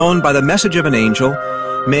known by the message of an angel,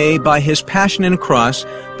 may, by his passion and cross,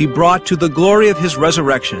 be brought to the glory of his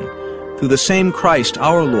resurrection, through the same Christ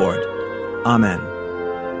our Lord. Amen.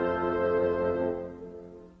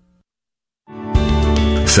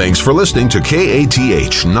 Thanks for listening to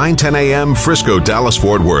KATH 910 AM Frisco, Dallas,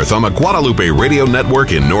 Fort Worth on the Guadalupe Radio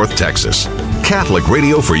Network in North Texas. Catholic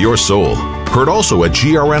radio for your soul. Heard also at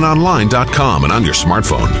grnonline.com and on your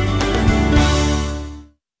smartphone.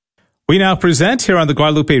 We now present here on the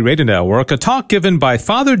Guadalupe Radio Network a talk given by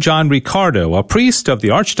Father John Riccardo, a priest of the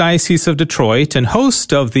Archdiocese of Detroit and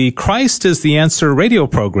host of the Christ is the Answer radio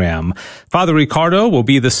program. Father Riccardo will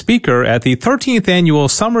be the speaker at the 13th Annual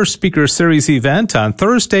Summer Speaker Series event on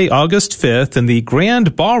Thursday, August 5th in the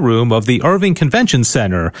Grand Ballroom of the Irving Convention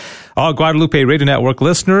Center. All Guadalupe Radio Network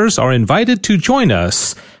listeners are invited to join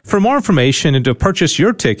us. For more information and to purchase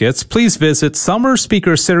your tickets, please visit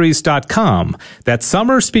summerspeakerseries.com. That's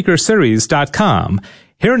summerspeakerseries.com.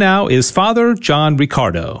 Here now is Father John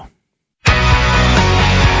Riccardo.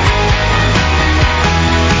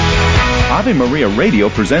 Ave Maria Radio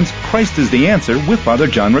presents Christ is the Answer with Father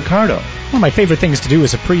John Riccardo. One of my favorite things to do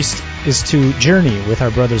as a priest is to journey with our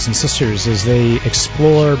brothers and sisters as they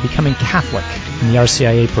explore becoming Catholic in the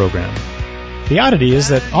RCIA program. The oddity is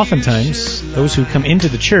that oftentimes those who come into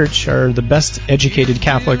the church are the best educated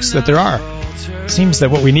Catholics that there are. It seems that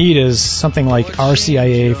what we need is something like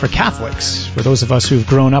RCIA for Catholics, for those of us who've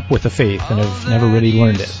grown up with the faith and have never really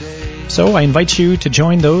learned it. So I invite you to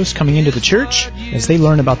join those coming into the church as they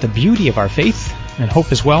learn about the beauty of our faith, and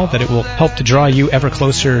hope as well that it will help to draw you ever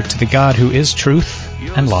closer to the God who is truth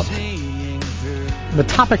and love. The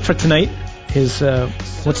topic for tonight is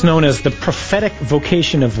what's known as the prophetic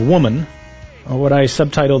vocation of woman, or what I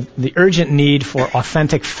subtitled the urgent need for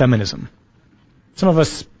authentic feminism. Some of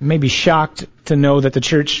us may be shocked to know that the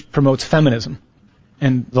church promotes feminism.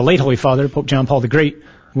 And the late Holy Father, Pope John Paul the Great,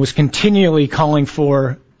 was continually calling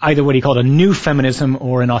for either what he called a new feminism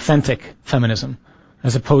or an authentic feminism,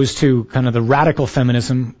 as opposed to kind of the radical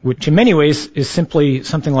feminism, which in many ways is simply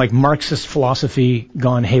something like Marxist philosophy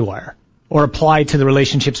gone haywire, or applied to the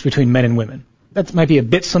relationships between men and women. That might be a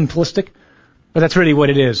bit simplistic, but that's really what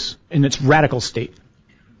it is in its radical state.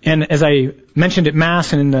 And as I mentioned at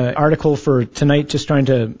Mass and in the article for tonight, just trying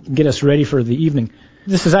to get us ready for the evening,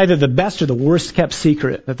 this is either the best or the worst kept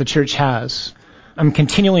secret that the church has. I'm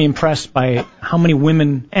continually impressed by how many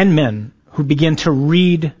women and men who begin to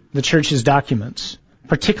read the church's documents,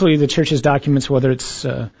 particularly the church's documents, whether it's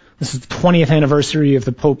this is the 20th anniversary of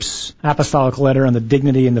the Pope's apostolic letter on the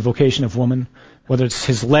dignity and the vocation of woman, whether it's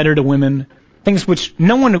his letter to women, things which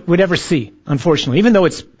no one would ever see, unfortunately. Even though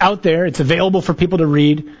it's out there, it's available for people to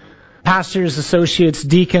read. Pastors, associates,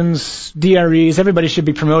 deacons, DREs, everybody should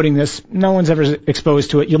be promoting this. No one's ever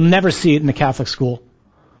exposed to it. You'll never see it in the Catholic school.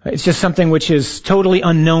 It's just something which is totally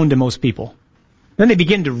unknown to most people. Then they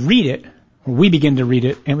begin to read it, or we begin to read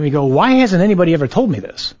it, and we go, why hasn't anybody ever told me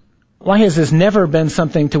this? Why has this never been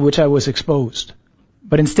something to which I was exposed?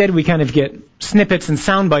 But instead we kind of get snippets and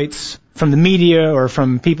sound bites from the media or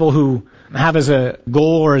from people who have as a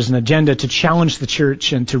goal or as an agenda to challenge the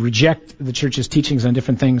church and to reject the church's teachings on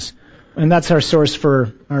different things. And that's our source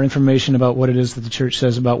for our information about what it is that the church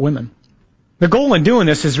says about women. The goal in doing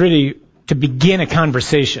this is really to begin a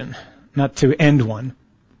conversation, not to end one.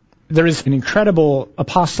 There is an incredible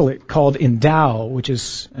apostolate called Endow, which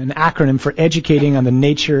is an acronym for Educating on the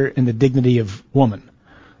Nature and the Dignity of Woman.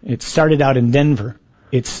 It started out in Denver.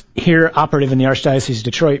 It's here operative in the Archdiocese of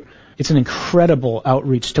Detroit. It's an incredible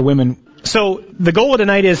outreach to women. So the goal of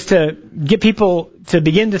tonight is to get people to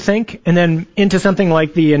begin to think and then into something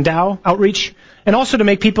like the Endow outreach, and also to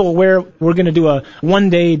make people aware we're going to do a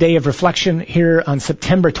one-day day of reflection here on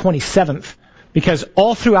September 27th, because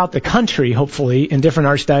all throughout the country, hopefully, in different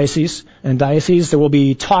archdioceses and dioceses, there will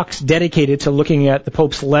be talks dedicated to looking at the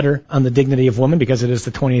Pope's letter on the dignity of woman, because it is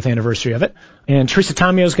the 20th anniversary of it. And Teresa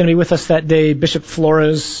Tomeo is going to be with us that day, Bishop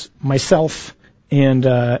Flores, myself, and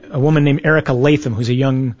a woman named Erica Latham, who's a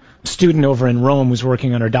young student over in Rome who's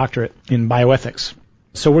working on her doctorate in bioethics.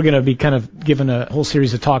 So we're going to be kind of given a whole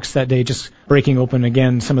series of talks that day, just breaking open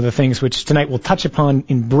again some of the things which tonight we'll touch upon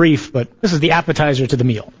in brief, but this is the appetizer to the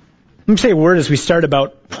meal. Let me say a word as we start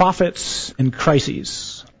about prophets and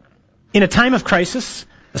crises. In a time of crisis,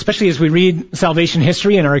 especially as we read salvation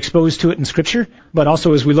history and are exposed to it in Scripture, but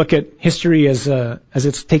also as we look at history as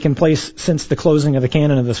it's taken place since the closing of the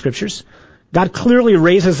canon of the Scriptures, God clearly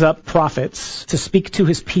raises up prophets to speak to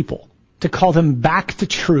his people, to call them back to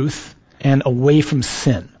truth and away from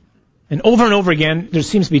sin. And over again, there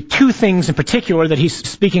seems to be two things in particular that he's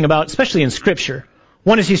speaking about, especially in Scripture.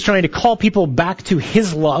 One is he's trying to call people back to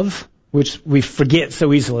his love, which we forget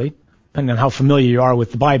so easily. Depending on how familiar you are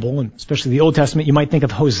with the Bible, and especially the Old Testament, you might think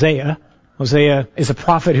of Hosea. Hosea is a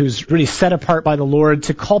prophet who's really set apart by the Lord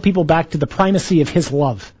to call people back to the primacy of his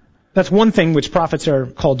love. That's one thing which prophets are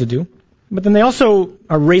called to do. But then they also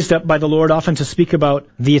are raised up by the Lord often to speak about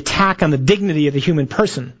the attack on the dignity of the human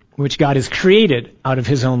person, which God has created out of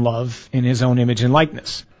his own love in his own image and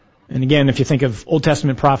likeness. And again, if you think of Old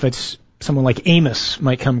Testament prophets, someone like Amos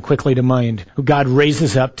might come quickly to mind, who God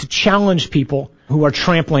raises up to challenge people who are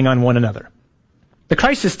trampling on one another. The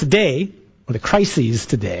crises today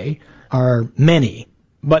are many.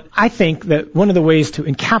 But I think that one of the ways to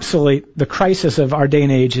encapsulate the crisis of our day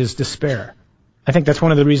and age is despair. I think that's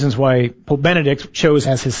one of the reasons why Pope Benedict chose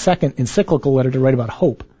as his second encyclical letter to write about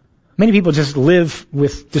hope. Many people just live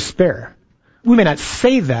with despair. We may not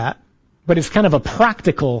say that, but it's kind of a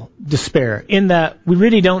practical despair in that we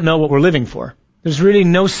really don't know what we're living for. There's really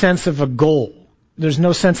no sense of a goal. There's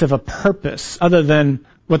no sense of a purpose other than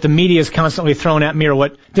what the media is constantly throwing at me or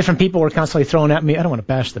what different people are constantly throwing at me. I don't want to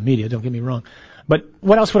bash the media, don't get me wrong. But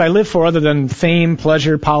what else would I live for other than fame,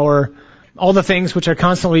 pleasure, power, all the things which are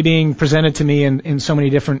constantly being presented to me in so many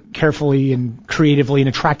different carefully and creatively and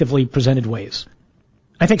attractively presented ways?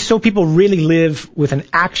 I think so people really live with an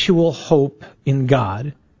actual hope in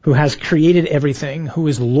God, who has created everything, who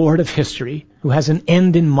is Lord of history, who has an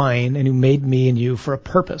end in mind, and who made me and you for a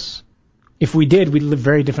purpose. If we did, we'd live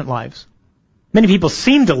very different lives. Many people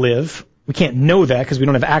seem to live, we can't know that because we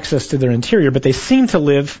don't have access to their interior, but they seem to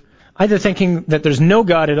live either thinking that there's no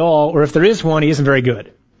God at all, or if there is one, he isn't very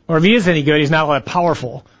good. Or if he is any good, he's not all that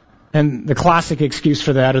powerful. And the classic excuse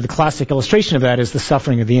for that, or the classic illustration of that, is the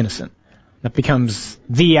suffering of the innocent. That becomes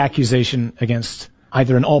the accusation against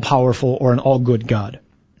either an all-powerful or an all-good God.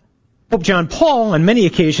 Pope John Paul, on many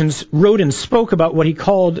occasions, wrote and spoke about what he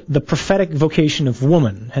called the prophetic vocation of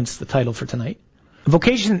woman, hence the title for tonight. A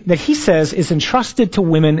vocation that he says is entrusted to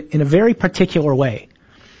women in a very particular way,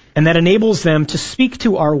 and that enables them to speak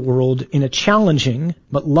to our world in a challenging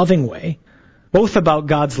but loving way, both about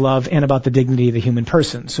God's love and about the dignity of the human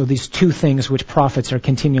person. So these two things which prophets are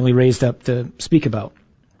continually raised up to speak about.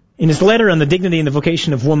 In his letter on the dignity and the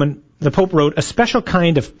vocation of woman, the Pope wrote, a special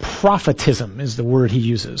kind of prophetism is the word he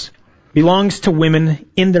uses, belongs to women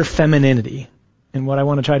in their femininity. And what I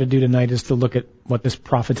want to try to do tonight is to look at what this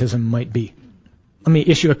prophetism might be. Let me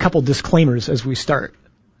issue a couple disclaimers as we start.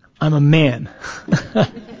 I'm a man.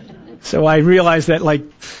 So I realize that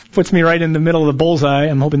puts me right in the middle of the bullseye.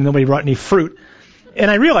 I'm hoping nobody brought any fruit. And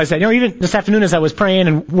I realized that, even this afternoon as I was praying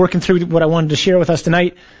and working through what I wanted to share with us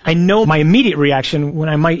tonight, I know my immediate reaction when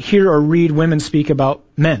I might hear or read women speak about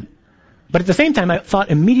men. But at the same time, I thought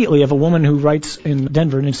immediately of a woman who writes in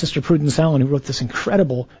Denver, named Sister Prudence Allen, who wrote this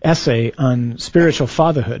incredible essay on spiritual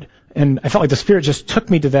fatherhood. And I felt like the Spirit just took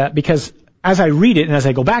me to that because as I read it and as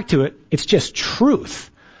I go back to it, it's just truth.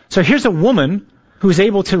 So here's a woman who's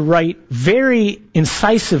able to write very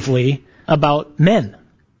incisively about men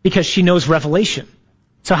because she knows revelation.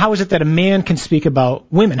 So how is it that a man can speak about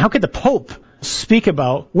women? How could the Pope speak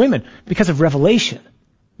about women? Because of revelation.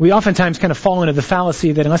 We oftentimes kind of fall into the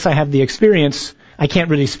fallacy that unless I have the experience, I can't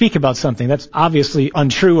really speak about something. That's obviously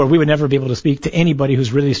untrue, or we would never be able to speak to anybody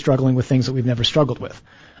who's really struggling with things that we've never struggled with.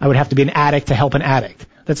 I would have to be an addict to help an addict.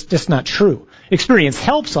 That's just not true. Experience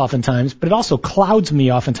helps oftentimes, but it also clouds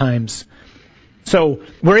me oftentimes. So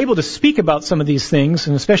we're able to speak about some of these things,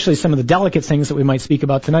 and especially some of the delicate things that we might speak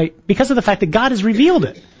about tonight, because of the fact that God has revealed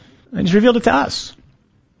it. And He's revealed it to us.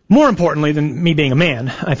 More importantly than me being a man,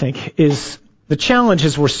 I think, is the challenge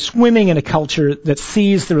is we're swimming in a culture that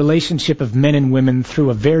sees the relationship of men and women through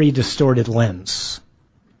a very distorted lens.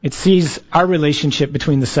 It sees our relationship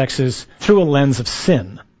between the sexes through a lens of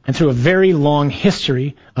sin and through a very long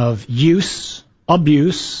history of use,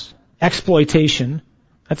 abuse, exploitation.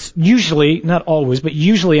 That's usually, not always, but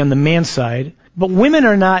usually on the man's side. But women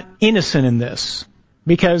are not innocent in this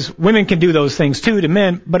because women can do those things too to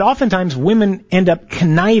men, but oftentimes women end up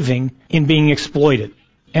conniving in being exploited.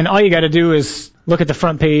 And all you got to do is look at the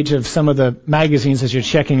front page of some of the magazines as you're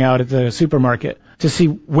checking out at the supermarket to see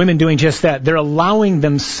women doing just that. They're allowing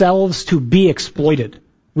themselves to be exploited,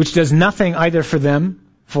 which does nothing either for them,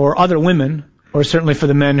 for other women, or certainly for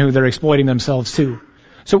the men who they're exploiting themselves too.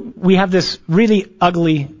 So we have this really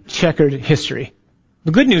ugly, checkered history.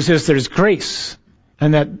 The good news is there's grace,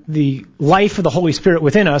 and that the life of the Holy Spirit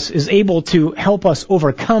within us is able to help us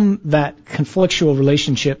overcome that conflictual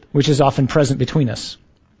relationship which is often present between us.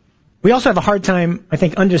 We also have a hard time, I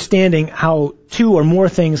think, understanding how two or more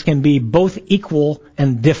things can be both equal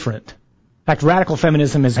and different. In fact, radical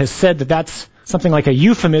feminism has said that that's something like a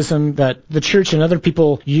euphemism that the church and other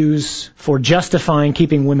people use for justifying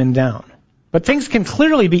keeping women down. But things can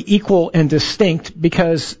clearly be equal and distinct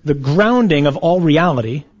because the grounding of all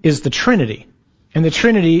reality is the Trinity. And the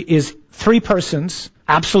Trinity is three persons,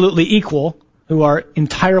 absolutely equal, who are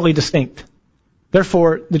entirely distinct.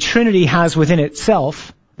 Therefore, the Trinity has within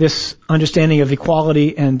itself this understanding of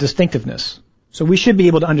equality and distinctiveness. So we should be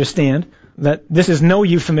able to understand that this is no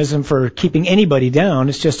euphemism for keeping anybody down.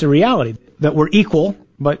 It's just a reality that we're equal,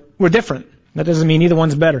 but we're different. That doesn't mean either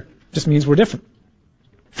one's better. It just means we're different.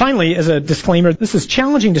 Finally, as a disclaimer, this is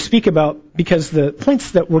challenging to speak about because the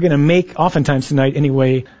points that we're going to make oftentimes tonight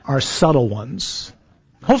anyway are subtle ones.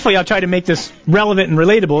 Hopefully I'll try to make this relevant and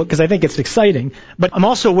relatable because I think it's exciting. But I'm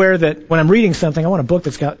also aware that when I'm reading something, I want a book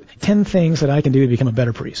that's got 10 things that I can do to become a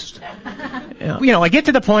better priest. I get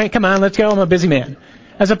to the point, come on, let's go, I'm a busy man.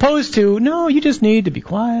 As opposed to, no, you just need to be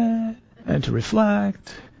quiet and to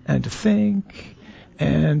reflect and to think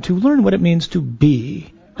and to learn what it means to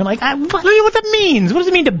be. I'm like, what that means? What does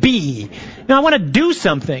it mean to be? I want to do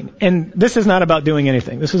something. And this is not about doing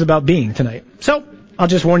anything. This is about being tonight. So I'll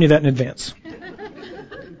just warn you that in advance.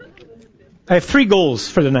 I have three goals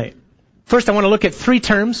for tonight. First, I want to look at three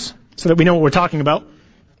terms so that we know what we're talking about.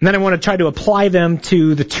 And then I want to try to apply them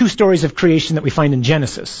to the two stories of creation that we find in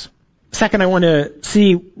Genesis. Second, I want to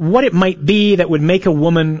see what it might be that would make a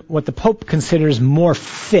woman what the Pope considers more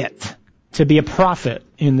fit to be a prophet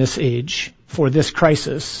in this age for this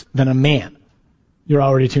crisis than a man. You're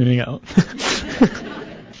already tuning out.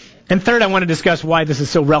 And third, I want to discuss why this is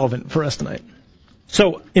so relevant for us tonight.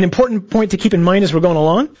 So, an important point to keep in mind as we're going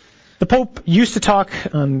along, the Pope used to talk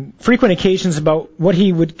on frequent occasions about what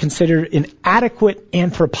he would consider an adequate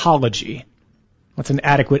anthropology. What's an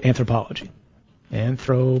adequate anthropology?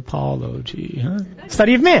 Anthropology, huh?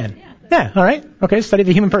 Study of man. Yeah, all right. Okay, study of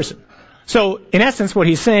the human person. So, in essence, what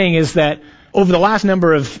he's saying is that over the last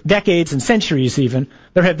number of decades and centuries even,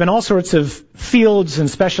 there have been all sorts of fields and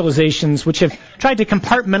specializations which have tried to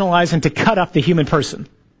compartmentalize and to cut up the human person.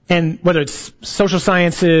 And whether it's social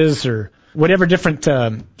sciences or whatever different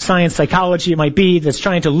science, psychology it might be that's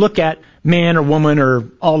trying to look at man or woman or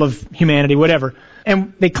all of humanity, whatever.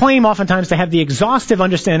 And they claim oftentimes to have the exhaustive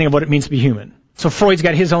understanding of what it means to be human. So Freud's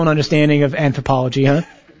got his own understanding of anthropology, huh?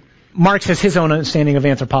 Marx has his own understanding of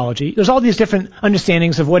anthropology. There's all these different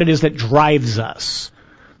understandings of what it is that drives us.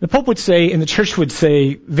 The Pope would say, and the Church would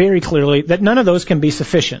say very clearly, that none of those can be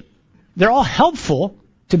sufficient. They're all helpful,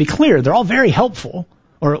 to be clear. They're all very helpful,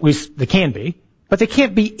 or at least they can be, but they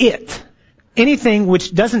can't be it. Anything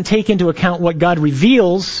which doesn't take into account what God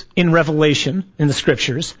reveals in Revelation, in the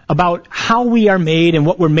Scriptures, about how we are made and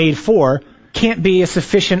what we're made for, can't be a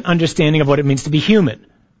sufficient understanding of what it means to be human.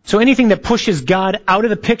 So anything that pushes God out of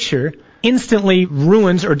the picture instantly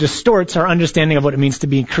ruins or distorts our understanding of what it means to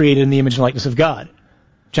be created in the image and likeness of God.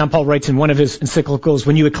 John Paul writes in one of his encyclicals,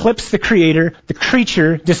 when you eclipse the Creator, the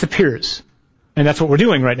creature disappears. And that's what we're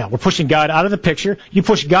doing right now. We're pushing God out of the picture. You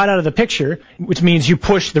push God out of the picture, which means you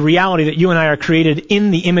push the reality that you and I are created in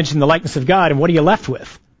the image and the likeness of God, and what are you left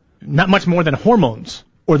with? Not much more than hormones,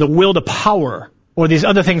 or the will to power, or these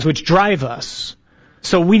other things which drive us.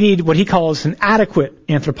 So we need what he calls an adequate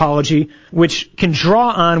anthropology, which can draw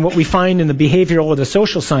on what we find in the behavioral or the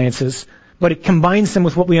social sciences, but it combines them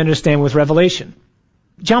with what we understand with Revelation.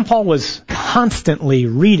 John Paul was constantly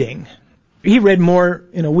reading. He read more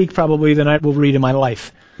in a week probably than I will read in my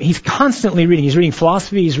life. He's constantly reading. He's reading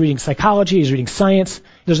philosophy, he's reading psychology, he's reading science.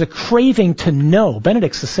 There's a craving to know.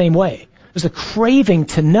 Benedict's the same way. There's a craving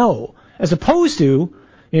to know, as opposed to,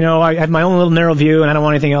 I have my own little narrow view and I don't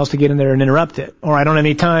want anything else to get in there and interrupt it. Or I don't have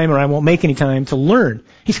any time or I won't make any time to learn.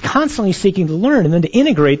 He's constantly seeking to learn and then to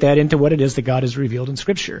integrate that into what it is that God has revealed in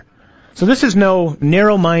Scripture. So this is no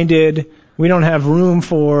narrow-minded, we don't have room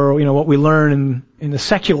for, what we learn in the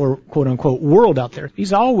secular, quote-unquote, world out there.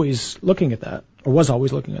 He's always looking at that, or was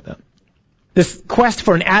always looking at that. This quest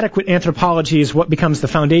for an adequate anthropology is what becomes the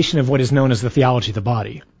foundation of what is known as the theology of the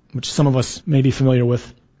body, which some of us may be familiar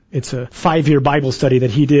with. It's a 5-year Bible study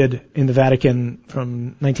that he did in the Vatican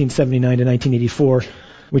from 1979 to 1984,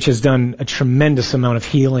 which has done a tremendous amount of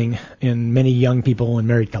healing in many young people and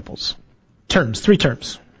married couples. Three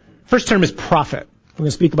terms. First term is prophet. We're going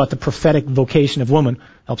to speak about the prophetic vocation of woman.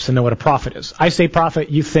 Helps to know what a prophet is. I say prophet,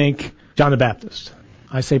 you think John the Baptist.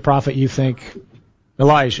 I say prophet, you think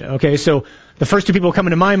Elijah. Okay, so the first two people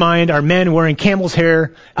coming to my mind are men wearing camel's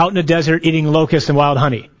hair out in the desert eating locusts and wild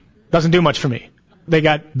honey. Doesn't do much for me. They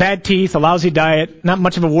got bad teeth, a lousy diet, not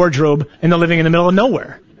much of a wardrobe, and they're living in the middle of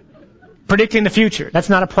nowhere. Predicting the future. That's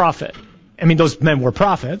not a prophet. I mean, those men were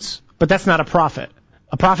prophets, but that's not a prophet.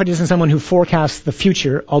 A prophet isn't someone who forecasts the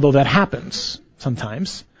future, although that happens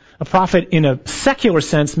sometimes. A prophet in a secular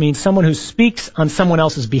sense means someone who speaks on someone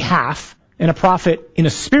else's behalf, And a prophet in a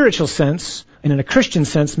spiritual sense and in a Christian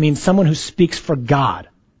sense means someone who speaks for God.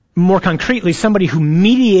 More concretely, somebody who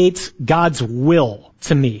mediates God's will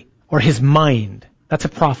to me or his mind. That's a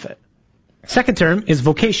prophet. Second term is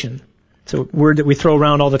vocation. It's a word that we throw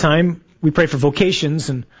around all the time. We pray for vocations,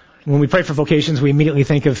 and when we pray for vocations, we immediately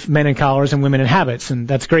think of men in collars and women in habits, and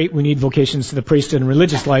that's great. We need vocations to the priesthood and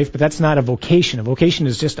religious life, but that's not a vocation. A vocation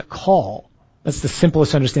is just a call. That's the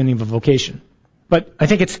simplest understanding of a vocation. But I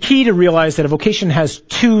think it's key to realize that a vocation has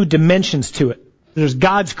two dimensions to it. There's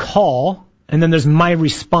God's call, and then there's my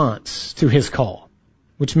response to his call,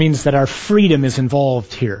 which means that our freedom is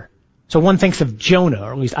involved here. So one thinks of Jonah,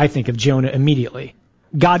 or at least I think of Jonah immediately.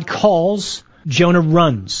 God calls, Jonah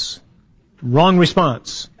runs. Wrong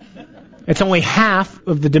response. It's only half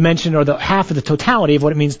of the dimension or the half of the totality of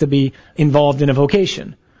what it means to be involved in a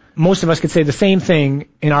vocation. Most of us could say the same thing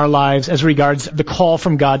in our lives as regards the call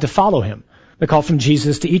from God to follow him. The call from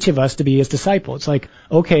Jesus to each of us to be his disciple. It's like,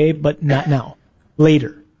 okay, but not now.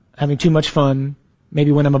 Later. Having too much fun.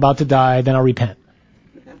 Maybe when I'm about to die, then I'll repent.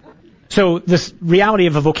 So this reality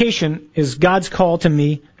of a vocation is God's call to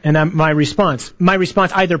me and my response. My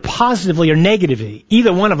response either positively or negatively.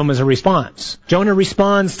 Either one of them is a response. Jonah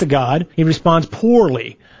responds to God. He responds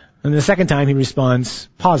poorly. And the second time he responds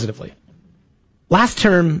positively. Last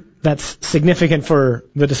term that's significant for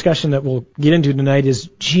the discussion that we'll get into tonight is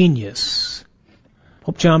genius.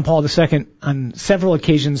 Pope John Paul II on several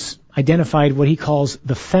occasions identified what he calls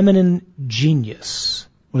the feminine genius,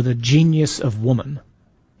 or the genius of woman.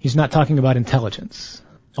 He's not talking about intelligence,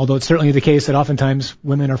 although it's certainly the case that oftentimes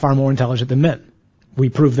women are far more intelligent than men. We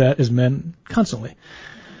prove that as men constantly.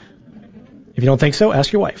 If you don't think so,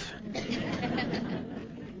 ask your wife.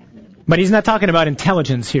 But he's not talking about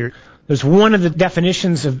intelligence here. There's one of the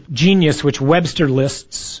definitions of genius which Webster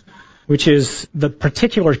lists, which is the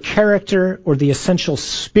particular character or the essential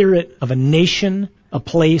spirit of a nation, a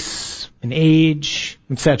place, an age,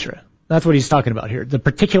 etc. That's what he's talking about here, the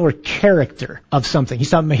particular character of something. He's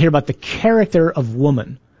talking here about the character of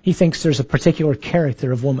woman. He thinks there's a particular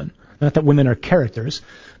character of woman. Not that women are characters.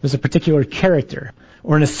 There's a particular character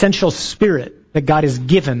or an essential spirit that God has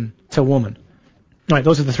given to woman. All right,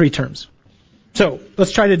 those are the three terms. So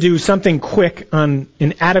let's try to do something quick on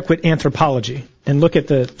inadequate anthropology and look at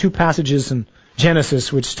the two passages in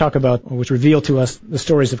Genesis which reveal to us the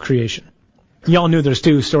stories of creation. You all knew there's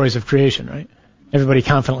two stories of creation, right? Everybody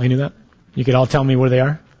confidently knew that? You could all tell me where they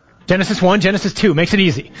are? Genesis 1, Genesis 2. Makes it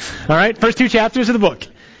easy. All right? First two chapters of the book.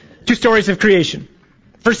 Two stories of creation.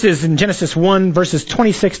 First is in Genesis 1, verses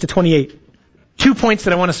 26 to 28. 2 points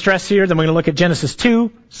that I want to stress here. Then we're going to look at Genesis 2,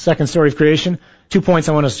 second story of creation. 2 points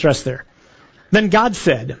I want to stress there. Then God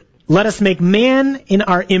said, "Let us make man in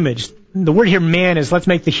our image." The word here, man, is let's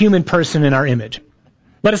make the human person in our image.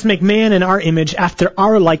 "Let us make man in our image after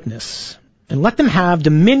our likeness. And let them have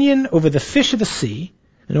dominion over the fish of the sea,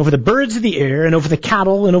 and over the birds of the air, and over the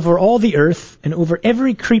cattle, and over all the earth, and over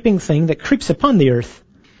every creeping thing that creeps upon the earth."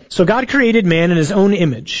 So God created man in his own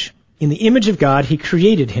image. In the image of God he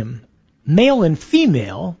created him. Male and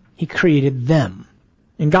female he created them.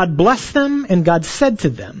 And God blessed them, and God said to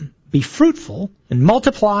them, "Be fruitful, and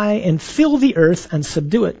multiply, and fill the earth, and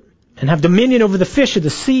subdue it, and have dominion over the fish of the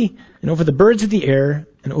sea, and over the birds of the air,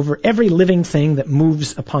 and over every living thing that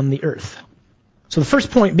moves upon the earth." So the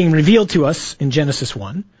first point being revealed to us in Genesis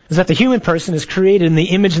 1 is that the human person is created in the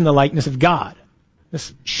image and the likeness of God.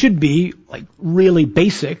 This should be really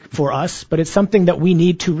basic for us, but it's something that we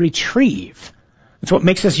need to retrieve. It's what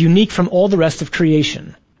makes us unique from all the rest of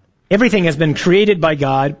creation. Everything has been created by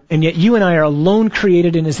God, and yet you and I are alone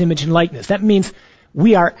created in his image and likeness. That means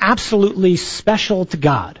we are absolutely special to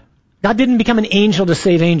God. God didn't become an angel to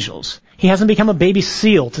save angels. He hasn't become a baby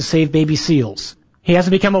seal to save baby seals. He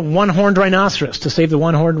hasn't become a one-horned rhinoceros to save the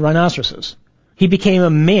one-horned rhinoceroses. He became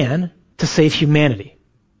a man to save humanity.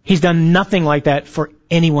 He's done nothing like that for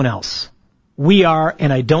anyone else. We are,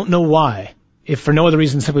 and I don't know why, if for no other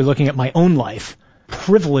reason simply looking at my own life,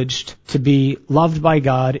 privileged to be loved by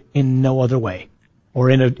God in no other way,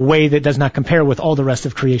 or in a way that does not compare with all the rest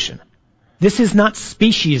of creation. This is not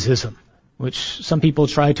speciesism, which some people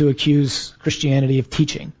try to accuse Christianity of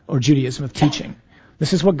teaching, or Judaism of teaching.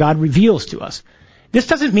 This is what God reveals to us. This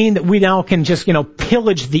doesn't mean that we now can just,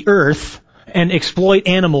 pillage the earth and exploit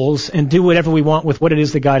animals and do whatever we want with what it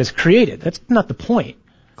is that God has created. That's not the point.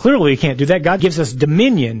 Clearly we can't do that. God gives us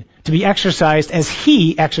dominion to be exercised as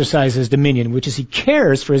he exercises dominion, which is he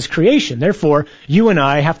cares for his creation. Therefore, you and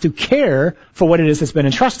I have to care for what it is that's been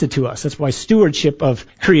entrusted to us. That's why stewardship of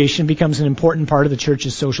creation becomes an important part of the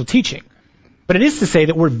church's social teaching. But it is to say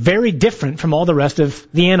that we're very different from all the rest of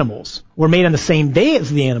the animals. We're made on the same day as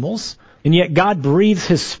the animals, And yet God breathes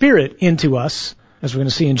his Spirit into us, as we're going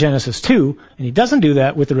to see in Genesis 2, and he doesn't do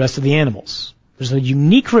that with the rest of the animals. There's a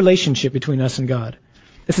unique relationship between us and God.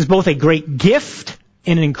 This is both a great gift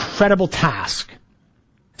and an incredible task.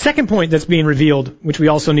 Second point that's being revealed, which we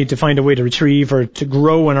also need to find a way to retrieve or to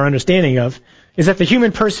grow in our understanding of, is that the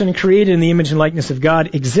human person created in the image and likeness of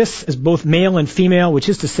God exists as both male and female, which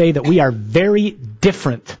is to say that we are very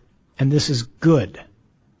different. And this is good.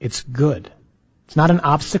 It's good. It's not an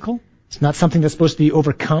obstacle. It's not something that's supposed to be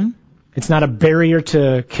overcome. It's not a barrier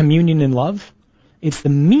to communion and love. It's the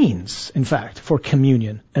means, in fact, for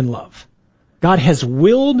communion and love. God has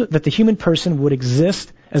willed that the human person would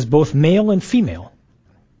exist as both male and female.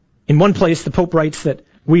 In one place, the Pope writes that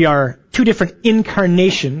we are two different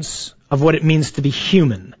incarnations of what it means to be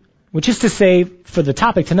human, which is to say, for the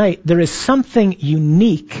topic tonight, there is something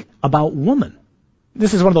unique about woman.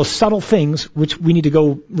 This is one of those subtle things which we need to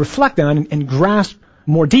go reflect on and grasp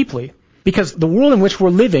more deeply, because the world in which we're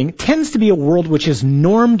living tends to be a world which is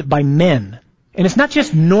normed by men. And it's not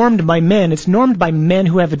just normed by men, it's normed by men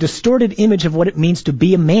who have a distorted image of what it means to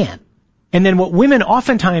be a man. And then what women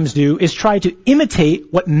oftentimes do is try to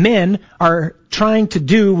imitate what men are trying to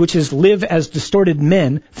do, which is live as distorted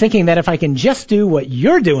men, thinking that if I can just do what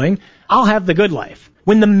you're doing, I'll have the good life.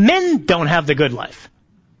 When the men don't have the good life.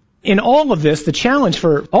 In all of this, the challenge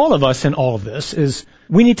for all of us in all of this is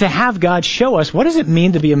we need to have God show us, what does it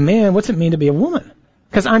mean to be a man? What's it mean to be a woman?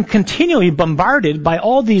 Because I'm continually bombarded by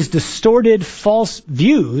all these distorted, false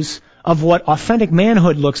views of what authentic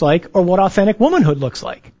manhood looks like or what authentic womanhood looks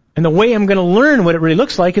like. And the way I'm going to learn what it really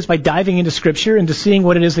looks like is by diving into Scripture and to seeing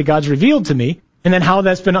what it is that God's revealed to me, and then how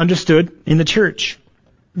that's been understood in the church.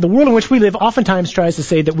 The world in which we live oftentimes tries to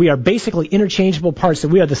say that we are basically interchangeable parts, that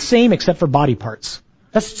we are the same except for body parts.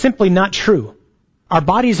 That's simply not true. Our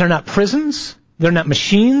bodies are not prisons. They're not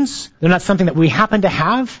machines. They're not something that we happen to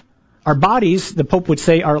have. Our bodies, the Pope would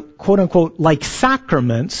say, are quote-unquote like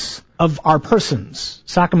sacraments of our persons.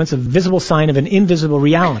 Sacraments, a visible sign of an invisible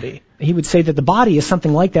reality. He would say that the body is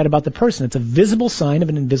something like that about the person. It's a visible sign of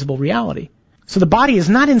an invisible reality. So the body is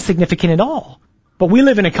not insignificant at all. But we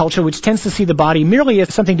live in a culture which tends to see the body merely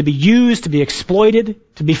as something to be used, to be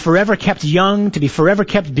exploited, to be forever kept young, to be forever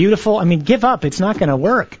kept beautiful. I mean, give up. It's not going to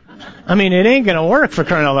work. I mean, it ain't going to work for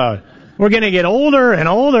crying out loud. We're going to get older and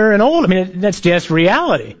older and older. I mean, that's just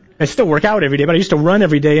reality. I still work out every day, but I used to run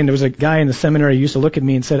every day, and there was a guy in the seminary who used to look at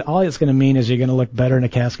me and said, all it's going to mean is you're going to look better in a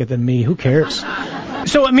casket than me. Who cares?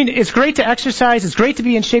 So, I mean, it's great to exercise. It's great to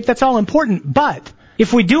be in shape. That's all important. But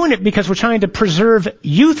if we're doing it because we're trying to preserve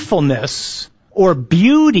youthfulness or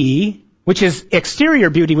beauty, which is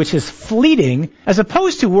exterior beauty, which is fleeting, as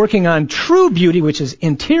opposed to working on true beauty, which is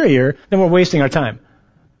interior, then we're wasting our time.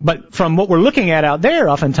 But from what we're looking at out there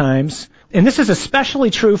oftentimes, and this is especially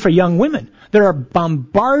true for young women, they are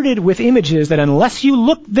bombarded with images that unless you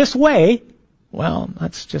look this way, well,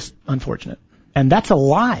 that's just unfortunate. And that's a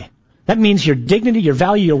lie. That means your dignity, your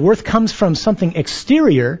value, your worth comes from something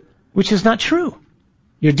exterior, which is not true.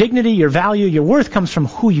 Your dignity, your value, your worth comes from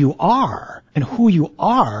who you are. And who you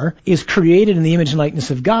are is created in the image and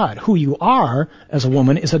likeness of God. Who you are, as a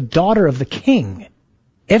woman, is a daughter of the King.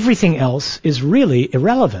 Everything else is really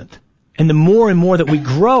irrelevant. And the more and more that we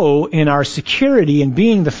grow in our security in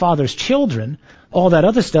being the Father's children, all that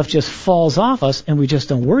other stuff just falls off us and we just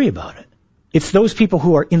don't worry about it. It's those people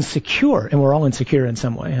who are insecure, and we're all insecure in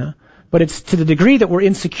some way, huh? But it's to the degree that we're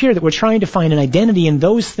insecure that we're trying to find an identity in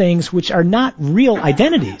those things which are not real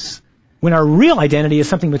identities. When our real identity is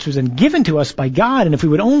something which was given to us by God, and if we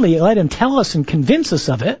would only let Him tell us and convince us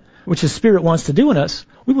of it, which His Spirit wants to do in us,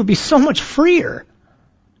 we would be so much freer.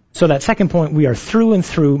 So that second point, we are through and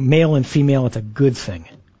through male and female. It's a good thing.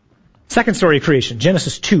 Second story of creation,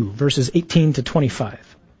 Genesis 2, verses 18 to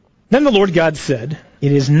 25. Then the Lord God said,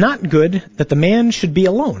 "It is not good that the man should be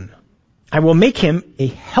alone. I will make him a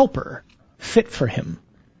helper fit for him."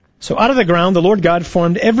 So out of the ground the Lord God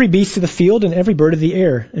formed every beast of the field and every bird of the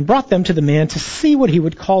air, and brought them to the man to see what he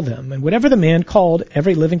would call them. And whatever the man called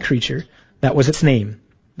every living creature, that was its name.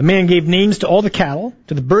 The man gave names to all the cattle,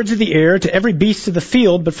 to the birds of the air, to every beast of the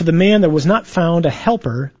field, but for the man there was not found a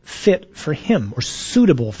helper fit for him, or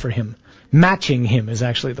suitable for him. Matching him is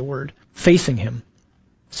actually the word, facing him.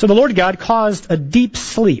 So the Lord God caused a deep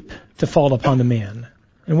sleep to fall upon the man.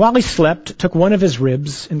 And while he slept, took one of his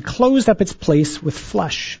ribs and closed up its place with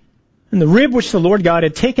flesh. And the rib which the Lord God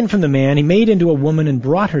had taken from the man, He made into a woman and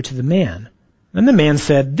brought her to the man. Then the man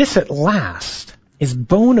said, "This at last is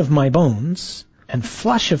bone of my bones and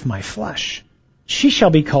flesh of my flesh. She shall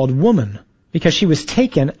be called woman, because she was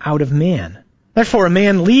taken out of man. Therefore a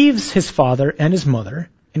man leaves his father and his mother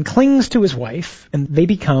and clings to his wife, and they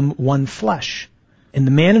become one flesh. And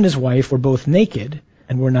the man and his wife were both naked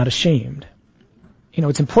and were not ashamed. You know,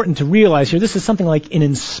 it's important to realize here, this is something like an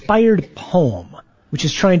inspired poem, which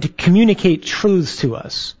is trying to communicate truths to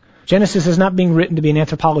us. Genesis is not being written to be an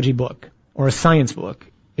anthropology book or a science book.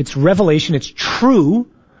 It's revelation. It's true.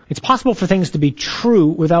 It's possible for things to be true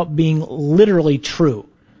without being literally true.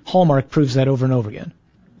 Hallmark proves that over and over again.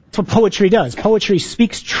 That's what poetry does. Poetry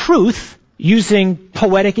speaks truth using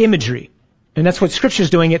poetic imagery. And that's what Scripture is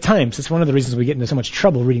doing at times. It's one of the reasons we get into so much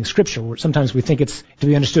trouble reading Scripture, where sometimes we think it's to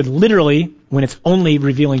be understood literally when it's only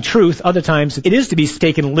revealing truth. Other times it is to be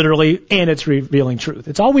taken literally and it's revealing truth.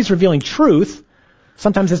 It's always revealing truth.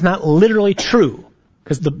 Sometimes it's not literally true,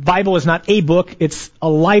 because the Bible is not a book. It's a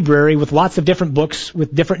library with lots of different books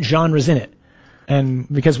with different genres in it.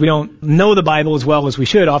 And because we don't know the Bible as well as we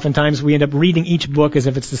should, oftentimes we end up reading each book as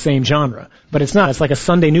if it's the same genre. But it's not. It's like a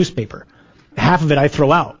Sunday newspaper. Half of it I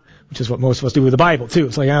throw out, which is what most of us do with the Bible, too.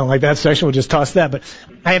 It's like, I don't like that section, we'll just toss that. But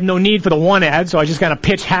I have no need for the one ad, so I just kind of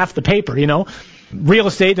pitch half the paper, you know. Real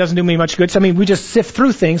estate doesn't do me much good. So, I mean, we just sift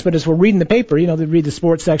through things, but as we're reading the paper, you know, we read the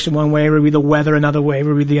sports section one way, we read the weather another way,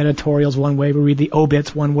 we read the editorials one way, we read the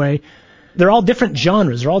obits one way. They're all different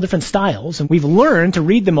genres, they're all different styles, and we've learned to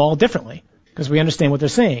read them all differently because we understand what they're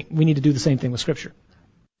saying. We need to do the same thing with Scripture.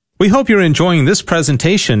 We hope you're enjoying this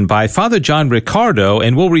presentation by Father John Riccardo,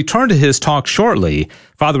 and we'll return to his talk shortly.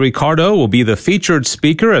 Father Riccardo will be the featured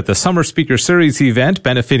speaker at the Summer Speaker Series event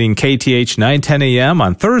benefiting KTH 910 AM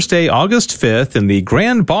on Thursday, August 5th in the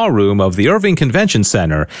Grand Ballroom of the Irving Convention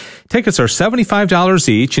Center. Tickets are $75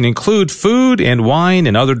 each and include food and wine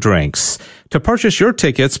and other drinks. To purchase your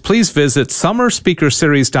tickets, please visit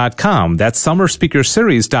summerspeakerseries.com. That's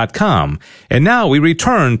summerspeakerseries.com. And now we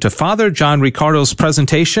return to Father John Riccardo's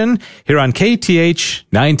presentation here on KTH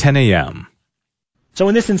 910 AM. So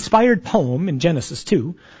in this inspired poem in Genesis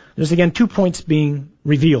 2, there's again 2 points being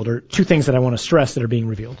revealed, or 2 things that I want to stress that are being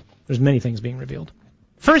revealed. There's many things being revealed.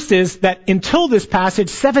 First is that until this passage,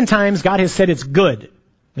 7 times God has said it's good.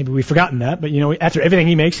 Maybe we've forgotten that, but you know, after everything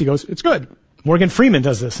he makes, he goes, it's good. Morgan Freeman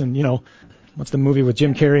does this, and you know, what's the movie with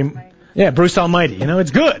Jim Carrey? Yeah, Bruce Almighty. You know,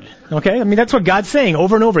 it's good. Okay? I mean, that's what God's saying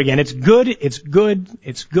over and over again. It's good, it's good,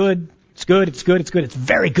 it's good, it's good, it's good, it's good, it's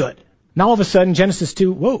very good. Now all of a sudden, Genesis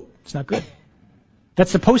 2, whoa, it's not good.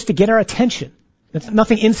 That's supposed to get our attention. That's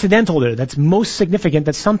nothing incidental there. That's most significant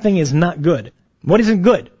that something is not good. What isn't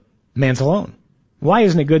good? Man's alone. Why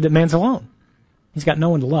isn't it good that man's alone? He's got no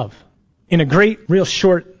one to love. In a great, real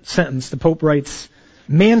short sentence, the Pope writes,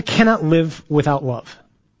 man cannot live without love.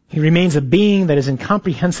 He remains a being that is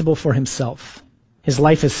incomprehensible for himself. His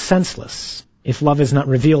life is senseless if love is not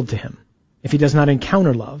revealed to him, if he does not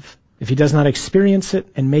encounter love, if he does not experience it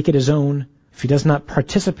and make it his own, if he does not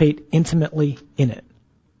participate intimately in it.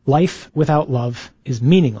 Life without love is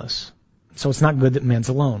meaningless, so it's not good that man's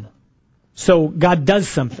alone. So God does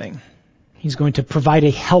something. He's going to provide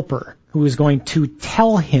a helper who is going to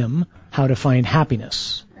tell him how to find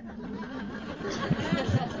happiness.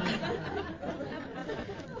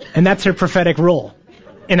 And that's her prophetic role.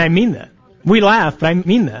 And I mean that. We laugh, but I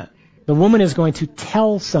mean that. The woman is going to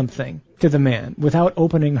tell something to the man without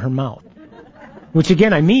opening her mouth. Which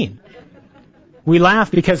again, I mean. We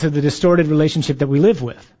laugh because of the distorted relationship that we live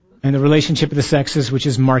with. And the relationship of the sexes, which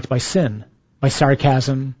is marked by sin, by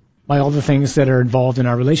sarcasm, by all the things that are involved in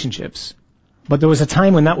our relationships. But there was a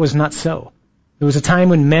time when that was not so. There was a time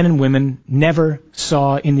when men and women never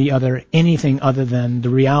saw in the other anything other than the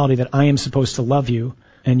reality that I am supposed to love you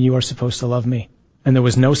and you are supposed to love me. And there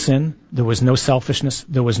was no sin, there was no selfishness,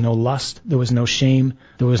 there was no lust, there was no shame,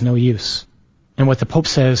 there was no use. And what the Pope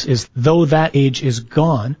says is, though that age is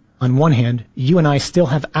gone, on one hand, you and I still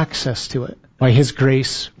have access to it by His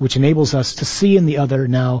grace, which enables us to see in the other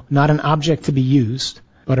now not an object to be used,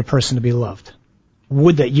 but a person to be loved.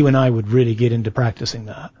 Would that you and I would really get into practicing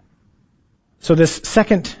that. So this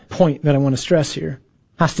second point that I want to stress here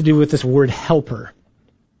has to do with this word helper.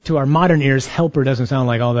 To our modern ears, helper doesn't sound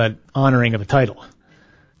like all that honoring of a title.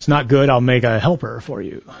 It's not good, I'll make a helper for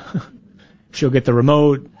you. She'll get the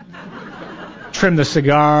remote, trim the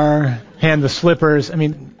cigar, hand the slippers. I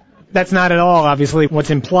mean, that's not at all, obviously, what's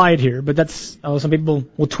implied here, but that's how some people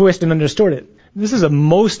will twist and distort it. This is a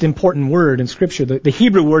most important word in Scripture. The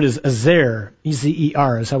Hebrew word is ezer,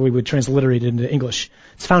 E-Z-E-R, is how we would transliterate it into English.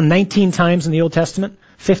 It's found 19 times in the Old Testament.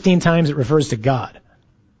 15 times it refers to God.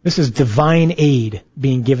 This is divine aid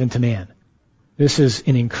being given to man. This is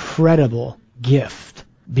an incredible gift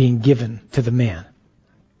being given to the man.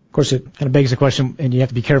 Of course, it kind of begs the question, and you have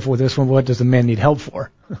to be careful with this one, what does the man need help for?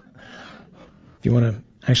 If you want to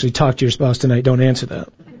actually talk to your spouse tonight, don't answer that.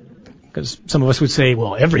 Because some of us would say,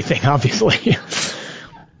 well, everything, obviously.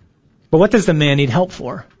 But what does the man need help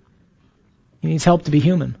for? He needs help to be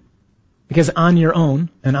human. Because on your own,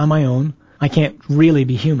 and on my own, I can't really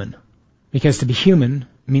be human. Because to be human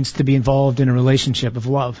means to be involved in a relationship of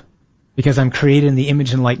love. Because I'm created in the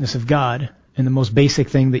image and likeness of God. And the most basic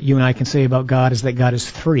thing that you and I can say about God is that God is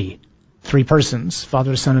three. Three persons,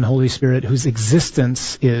 Father, Son, and Holy Spirit, whose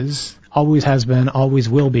existence is, always has been, always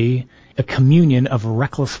will be, a communion of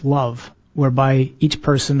reckless love, whereby each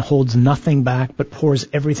person holds nothing back but pours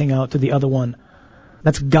everything out to the other one.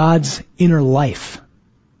 That's God's inner life.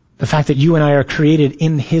 The fact that you and I are created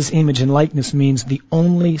in His image and likeness means the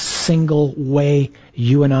only single way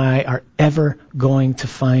you and I are ever going to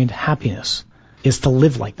find happiness is to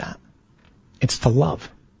live like that. It's to love,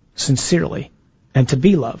 sincerely, and to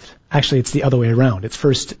be loved. Actually, it's the other way around. It's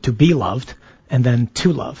first to be loved, and then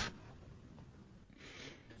to love.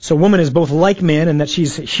 So woman is both like man in that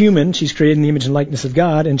she's human, she's created in the image and likeness of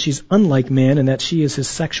God, and she's unlike man in that she is his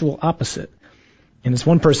sexual opposite. And as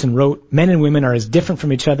one person wrote, men and women are as different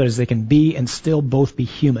from each other as they can be and still both be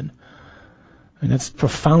human. And that's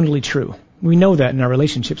profoundly true. We know that in our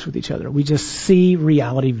relationships with each other. We just see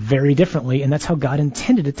reality very differently, and that's how God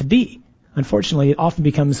intended it to be. Unfortunately, it often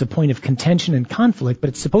becomes a point of contention and conflict, but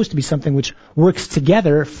it's supposed to be something which works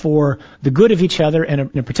together for the good of each other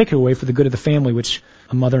and in a particular way for the good of the family which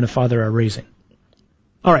a mother and a father are raising.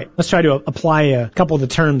 All right, let's try to apply a couple of the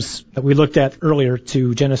terms that we looked at earlier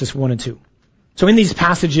to Genesis 1 and 2. So in these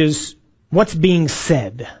passages, what's being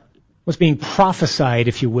said? What's being prophesied,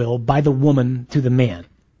 if you will, by the woman to the man?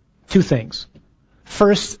 Two things.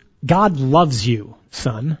 First, God loves you,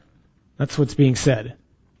 son. That's what's being said.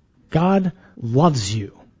 God loves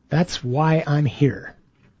you. That's why I'm here.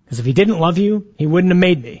 Because if He didn't love you, He wouldn't have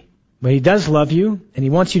made me. But He does love you, and He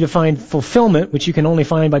wants you to find fulfillment, which you can only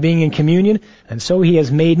find by being in communion, and so He has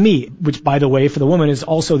made me, which, by the way, for the woman is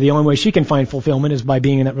also the only way she can find fulfillment is by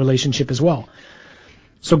being in that relationship as well.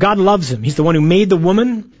 So God loves him. He's the one who made the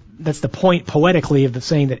woman. That's the point poetically of the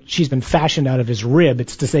saying that she's been fashioned out of His rib.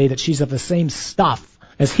 It's to say that she's of the same stuff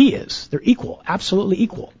as He is. They're equal, absolutely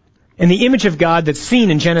equal. And the image of God that's seen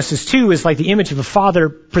in Genesis 2 is like the image of a father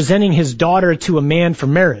presenting his daughter to a man for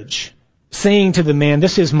marriage, saying to the man,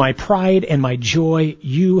 this is my pride and my joy.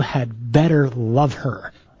 You had better love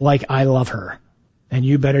her like I love her. And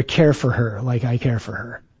you better care for her like I care for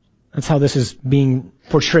her. That's how this is being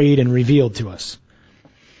portrayed and revealed to us.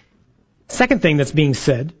 Second thing that's being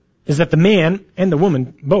said is that the man and the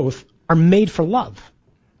woman both are made for love.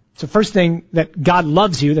 So first thing, that God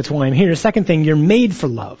loves you, that's why I'm here. Second thing, you're made for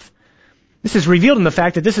love. This is revealed in the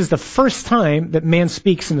fact that this is the first time that man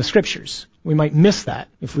speaks in the Scriptures. We might miss that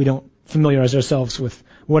if we don't familiarize ourselves with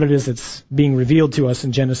what it is that's being revealed to us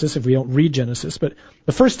in Genesis, if we don't read Genesis. But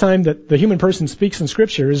the first time that the human person speaks in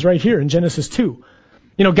Scripture is right here in Genesis 2.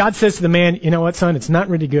 You know, God says to the man, you know what, son, it's not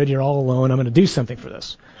really good. You're all alone. I'm going to do something for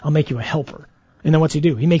this. I'll make you a helper. And then what's He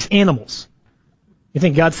do? He makes animals. You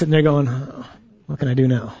think God's sitting there going, oh, what can I do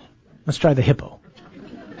now? Let's try the hippo.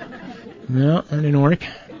 No, that didn't work.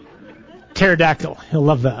 Pterodactyl. He'll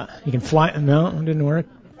love that. He can fly. No, it didn't work.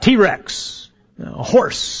 T-Rex. No, a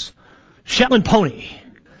horse. Shetland pony.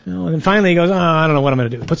 And then finally he goes, I don't know what I'm going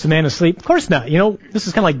to do. Puts the man to sleep. Of course not. You know, this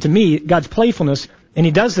is kind of like, to me, God's playfulness. And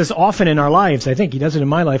He does this often in our lives. I think He does it in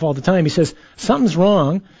my life all the time. He says, something's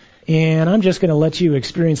wrong, and I'm just going to let you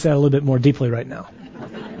experience that a little bit more deeply right now.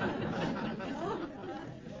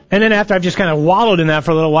 And then after I've just kind of wallowed in that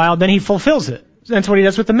for a little while, then He fulfills it. That's what He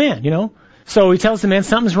does with the man, you know. So He tells the man,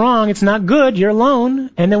 something's wrong, it's not good, you're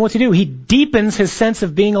alone. And then what's He do? He deepens his sense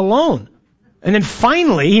of being alone. And then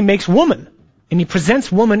finally, He makes woman. And He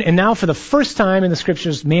presents woman, and now for the first time in the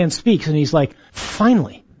Scriptures, man speaks, and He's like,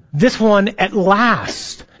 finally, this one at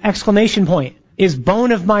last, exclamation point, is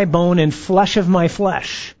bone of my bone and flesh of my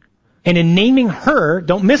flesh. And in naming her,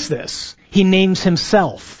 don't miss this, He names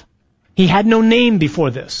Himself. He had no name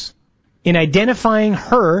before this. In identifying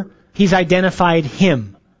her, He's identified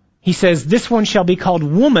Him. He says, this one shall be called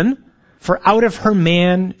woman, for out of her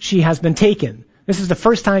man she has been taken. This is the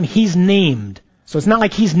first time He's named. So it's not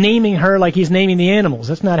like He's naming her like He's naming the animals.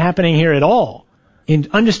 That's not happening here at all. In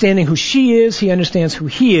understanding who she is, He understands who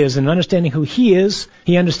He is. And understanding who He is,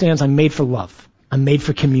 He understands I'm made for love. I'm made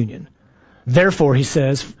for communion. Therefore, He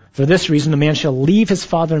says, for this reason, a man shall leave his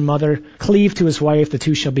father and mother, cleave to his wife, the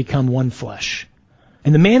two shall become one flesh.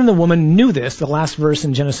 And the man and the woman knew this. The last verse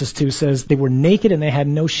in Genesis 2 says they were naked and they had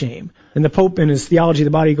no shame. And the Pope in his Theology of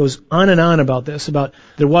the Body goes on and on about this, about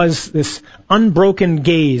there was this unbroken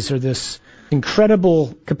gaze, or this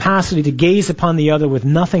incredible capacity to gaze upon the other with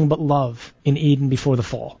nothing but love in Eden before the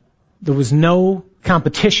fall. There was no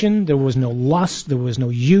competition, there was no lust, there was no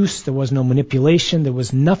use, there was no manipulation, there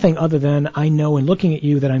was nothing other than, I know in looking at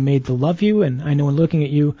you that I'm made to love you, and I know in looking at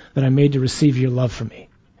you that I'm made to receive your love from me.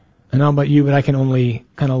 I don't know about you, but I can only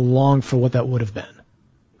kind of long for what that would have been.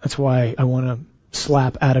 That's why I want to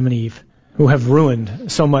slap Adam and Eve, who have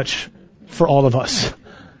ruined so much for all of us.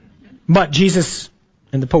 But Jesus,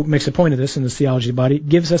 and the Pope makes a point of this in his theology of the body,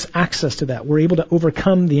 gives us access to that. We're able to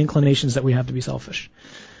overcome the inclinations that we have to be selfish.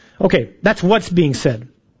 Okay, that's what's being said.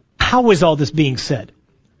 How is all this being said?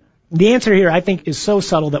 The answer here, I think, is so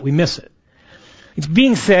subtle that we miss it. It's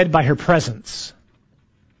being said by her presence.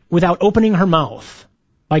 Without opening her mouth,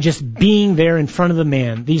 by just being there in front of the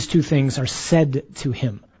man, these two things are said to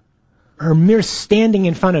him. Her mere standing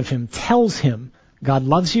in front of him tells him, God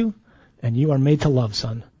loves you, and you are made to love,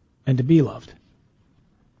 son, and to be loved.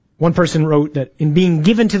 One person wrote that in being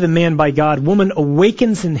given to the man by God, woman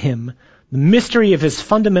awakens in him the mystery of his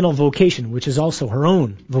fundamental vocation, which is also her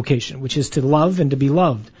own vocation, which is to love and to be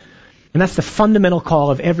loved. And that's the fundamental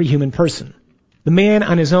call of every human person. The man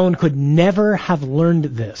on his own could never have learned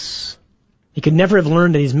this. He could never have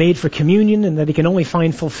learned that he's made for communion and that he can only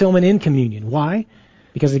find fulfillment in communion. Why?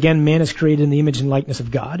 Because again, man is created in the image and likeness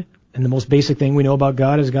of God. And the most basic thing we know about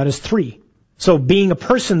God is three. So being a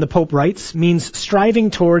person, the Pope writes, means striving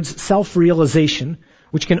towards self-realization,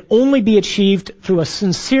 which can only be achieved through a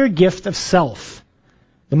sincere gift of self.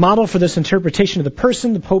 The model for this interpretation of the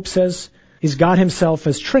person, the Pope says, is God himself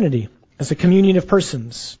as Trinity, as a communion of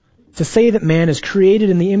persons. To say that man is created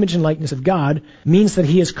in the image and likeness of God means that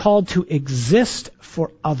he is called to exist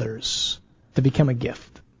for others, to become a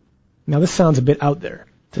gift. Now this sounds a bit out there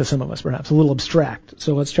to some of us, perhaps, a little abstract,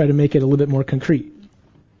 so let's try to make it a little bit more concrete.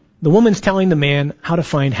 The woman's telling the man how to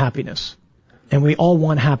find happiness. And we all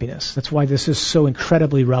want happiness. That's why this is so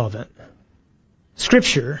incredibly relevant.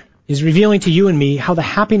 Scripture is revealing to you and me how the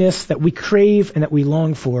happiness that we crave and that we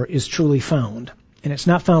long for is truly found. And it's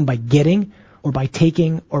not found by getting or by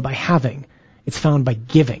taking or by having. It's found by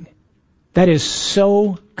giving. That is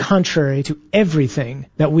so contrary to everything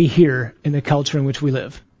that we hear in the culture in which we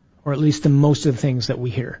live, or at least to most of the things that we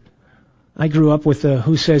hear. I grew up with the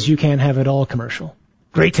Who Says You Can't Have It All commercial.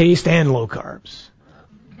 Great taste and low carbs.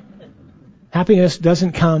 Happiness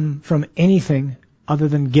doesn't come from anything other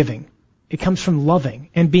than giving. It comes from loving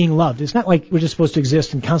and being loved. It's not like we're just supposed to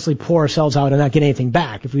exist and constantly pour ourselves out and not get anything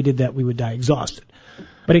back. If we did that, we would die exhausted.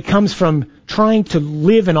 But it comes from trying to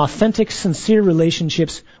live in authentic, sincere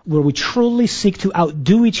relationships where we truly seek to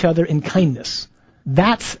outdo each other in kindness.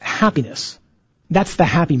 That's happiness. That's the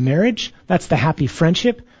happy marriage. That's the happy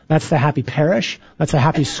friendship. That's the happy parish. That's a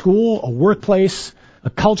happy school, a workplace, a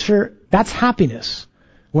culture. That's happiness.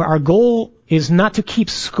 Where our goal is not to keep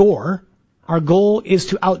score. Our goal is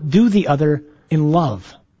to outdo the other in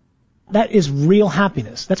love. That is real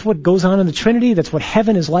happiness. That's what goes on in the Trinity. That's what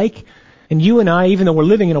heaven is like. And you and I, even though we're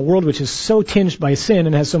living in a world which is so tinged by sin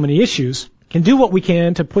and has so many issues, can do what we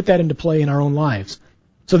can to put that into play in our own lives.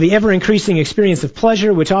 So the ever-increasing experience of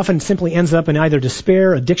pleasure, which often simply ends up in either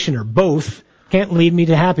despair, addiction, or both, can't lead me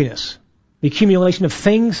to happiness. The accumulation of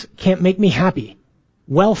things can't make me happy.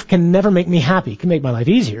 Wealth can never make me happy. It can make my life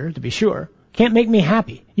easier, to be sure. Can't make me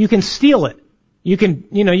happy. You can steal it. You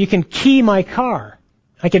can key my car.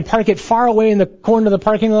 I can park it far away in the corner of the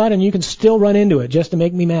parking lot and you can still run into it just to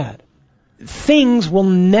make me mad. Things will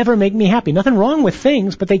never make me happy. Nothing wrong with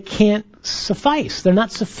things, but they can't suffice. They're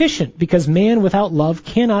not sufficient because man without love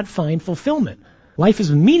cannot find fulfillment. Life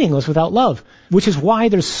is meaningless without love, which is why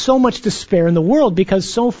there's so much despair in the world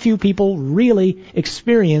because so few people really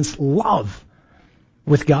experience love.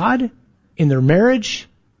 With God, in their marriage,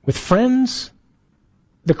 with friends.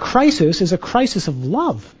 The crisis is a crisis of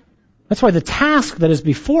love. That's why the task that is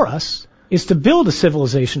before us is to build a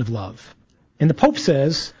civilization of love. And the Pope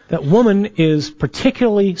says that woman is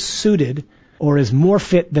particularly suited or is more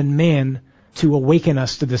fit than man to awaken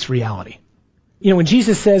us to this reality. You know, when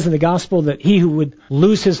Jesus says in the gospel that he who would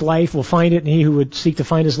lose his life will find it and he who would seek to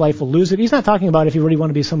find his life will lose it, he's not talking about if you really want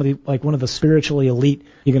to be somebody like one of the spiritually elite,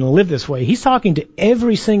 you're going to live this way. He's talking to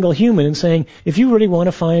every single human and saying, if you really want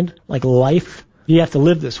to find like life, you have to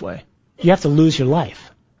live this way. You have to lose your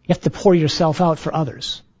life. You have to pour yourself out for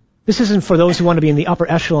others. This isn't for those who want to be in the upper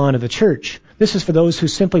echelon of the church. This is for those who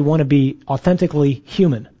simply want to be authentically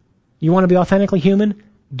human. You want to be authentically human?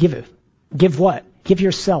 Give it. Give what? Give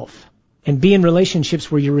yourself. And be in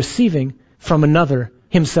relationships where you're receiving from another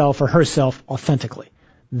himself or herself authentically.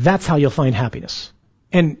 That's how you'll find happiness.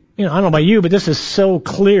 And, I don't know about you, but this is so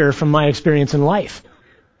clear from my experience in life.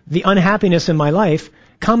 The unhappiness in my life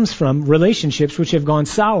comes from relationships which have gone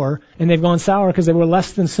sour, and they've gone sour because they were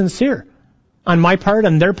less than sincere. On my part,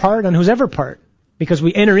 on their part, on whoever part. because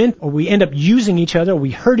we enter in, or we end up using each other, or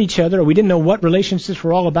we hurt each other, or we didn't know what relationships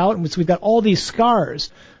were all about, and so we've got all these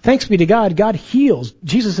scars. Thanks be to God, God heals.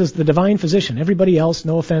 Jesus is the divine physician. Everybody else,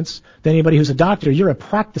 no offense to anybody who's a doctor, you're a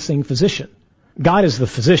practicing physician. God is the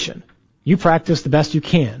physician. You practice the best you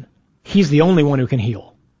can. He's the only one who can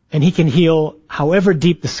heal. And He can heal however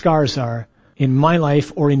deep the scars are in my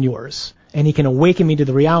life or in yours. And He can awaken me to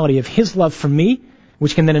the reality of His love for me,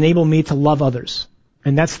 which can then enable me to love others.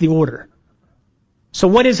 And that's the order. So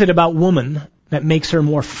what is it about woman that makes her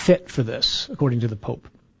more fit for this, according to the Pope?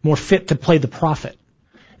 More fit to play the prophet?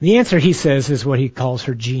 The answer, he says, is what he calls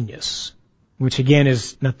her genius, which again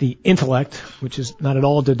is not the intellect, which is not at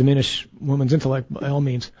all to diminish woman's intellect by all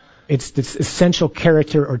means. It's this essential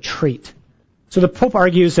character or trait. So the Pope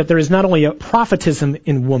argues that there is not only a prophetism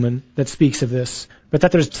in woman that speaks of this, but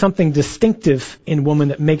that there's something distinctive in woman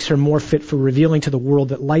that makes her more fit for revealing to the world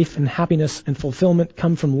that life and happiness and fulfillment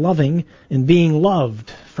come from loving and being loved,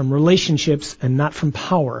 from relationships and not from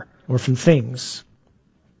power or from things.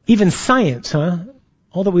 Even science,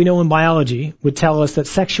 all that we know in biology would tell us that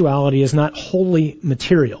sexuality is not wholly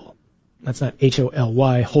material. That's not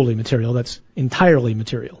H-O-L-Y, wholly material. That's entirely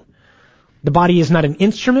material. The body is not an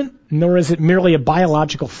instrument, nor is it merely a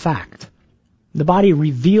biological fact. The body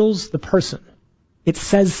reveals the person. It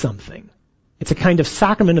says something. It's a kind of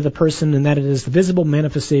sacrament of the person in that it is the visible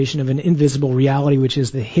manifestation of an invisible reality, which is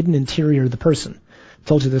the hidden interior of the person. I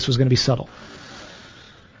told you this was going to be subtle.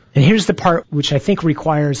 And here's the part which I think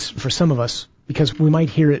requires, for some of us, because we might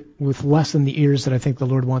hear it with less than the ears that I think the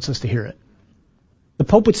Lord wants us to hear it. The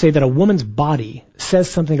Pope would say that a woman's body says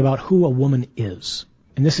something about who a woman is.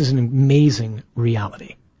 And this is an amazing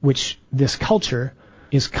reality, which this culture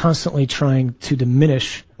is constantly trying to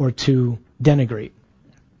diminish or to denigrate.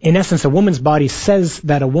 In essence, a woman's body says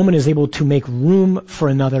that a woman is able to make room for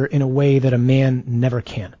another in a way that a man never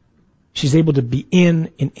can. She's able to be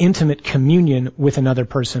in an intimate communion with another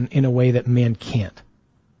person in a way that man can't.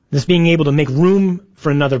 This being able to make room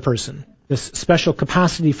for another person, this special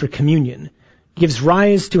capacity for communion, gives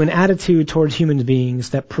rise to an attitude towards human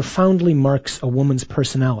beings that profoundly marks a woman's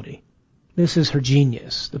personality. This is her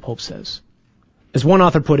genius, the Pope says. As one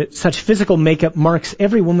author put it, such physical makeup marks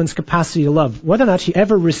every woman's capacity to love, whether or not she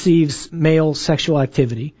ever receives male sexual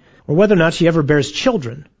activity, or whether or not she ever bears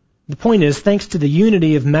children. The point is, thanks to the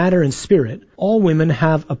unity of matter and spirit, all women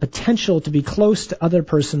have a potential to be close to other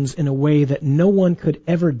persons in a way that no one could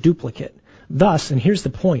ever duplicate. Thus, and here's the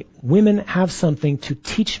point, women have something to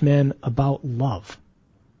teach men about love.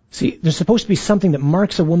 See, there's supposed to be something that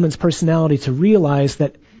marks a woman's personality to realize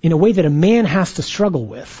that in a way that a man has to struggle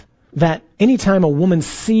with, that anytime a woman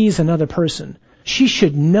sees another person, she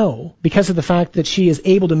should know, because of the fact that she is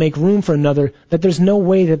able to make room for another, that there's no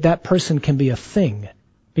way that that person can be a thing,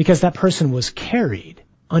 because that person was carried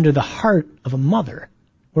under the heart of a mother,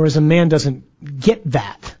 whereas a man doesn't get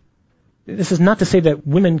that. This is not to say that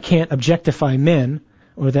women can't objectify men,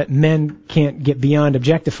 or that men can't get beyond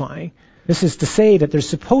objectifying. This is to say that there's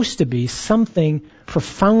supposed to be something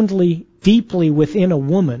profoundly, deeply within a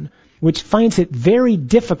woman which finds it very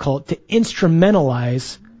difficult to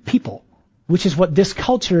instrumentalize people, which is what this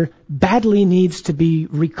culture badly needs to be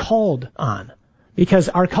recalled on. Because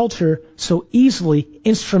our culture so easily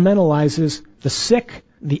instrumentalizes the sick,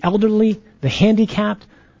 the elderly, the handicapped,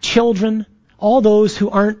 children, all those who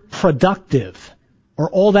aren't productive or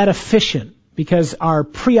all that efficient, because our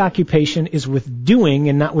preoccupation is with doing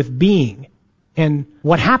and not with being. And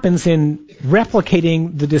what happens in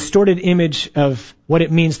replicating the distorted image of what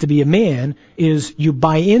it means to be a man is you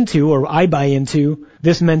buy into, or I buy into,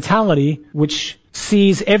 this mentality which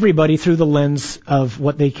sees everybody through the lens of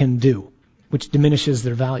what they can do, which diminishes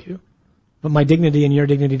their value. But my dignity and your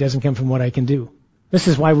dignity doesn't come from what I can do. This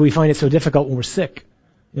is why we find it so difficult when we're sick.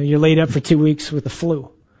 You're laid up for 2 weeks with the flu.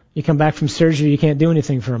 You come back from surgery, you can't do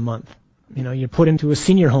anything for a month. You're put into a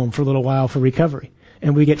senior home for a little while for recovery.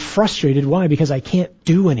 And we get frustrated. Why? Because I can't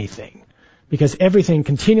do anything. Because everything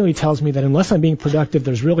continually tells me that unless I'm being productive,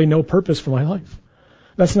 there's really no purpose for my life.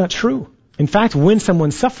 That's not true. In fact, when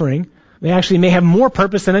someone's suffering, they actually may have more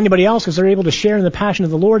purpose than anybody else because they're able to share in the passion of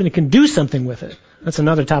the Lord and can do something with it. That's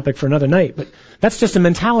another topic for another night. But that's just a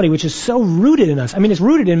mentality which is so rooted in us. It's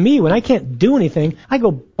rooted in me. When I can't do anything, I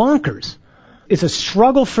go bonkers. It's a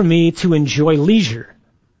struggle for me to enjoy leisure.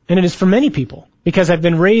 And it is for many people. Because I've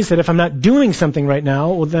been raised that if I'm not doing something right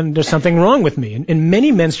now, well, then there's something wrong with me. And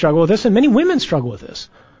many men struggle with this, and many women struggle with this.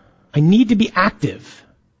 I need to be active.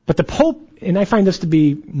 But the Pope, and I find this to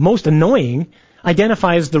be most annoying,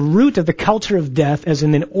 identifies the root of the culture of death as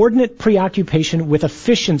an inordinate preoccupation with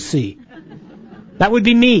efficiency. That would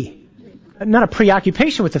be me. not a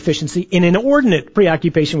preoccupation with efficiency, an inordinate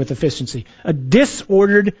preoccupation with efficiency, a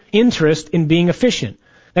disordered interest in being efficient.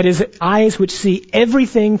 That is, eyes which see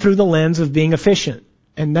everything through the lens of being efficient.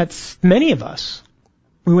 And that's many of us.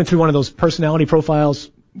 We went through one of those personality profiles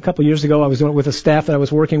a couple of years ago. I was doing it with a staff that I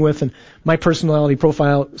was working with, and my personality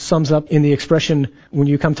profile sums up in the expression, when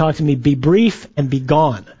you come talk to me, be brief and be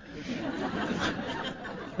gone.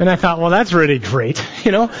 And I thought, well, that's really great,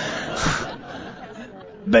 you know.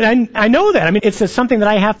 But I know that. I mean, it's something that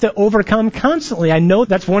I have to overcome constantly. I know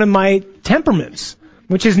that's one of my temperaments,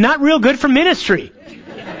 which is not real good for ministry.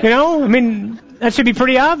 You know, I mean, that should be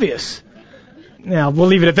pretty obvious. Now, we'll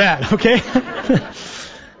leave it at that, okay?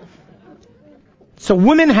 So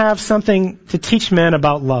women have something to teach men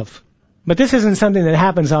about love. But this isn't something that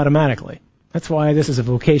happens automatically. That's why this is a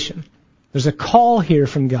vocation. There's a call here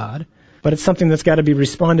from God, but it's something that's got to be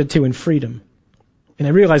responded to in freedom. And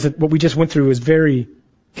I realize that what we just went through is very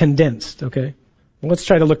condensed, okay? Well, let's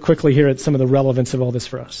try to look quickly here at some of the relevance of all this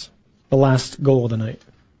for us. The last goal of the night.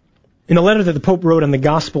 In a letter that the Pope wrote on the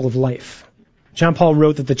gospel of life, John Paul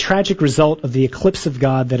wrote that the tragic result of the eclipse of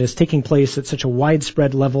God that is taking place at such a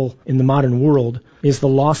widespread level in the modern world is the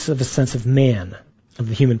loss of a sense of man, of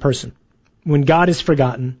the human person. When God is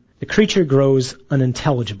forgotten, the creature grows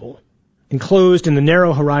unintelligible. Enclosed in the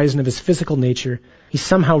narrow horizon of his physical nature, he's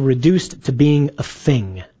somehow reduced to being a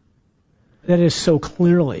thing. That is so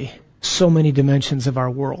clearly so many dimensions of our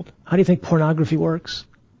world. How do you think pornography works?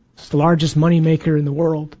 It's the largest money maker in the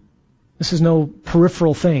world. This is no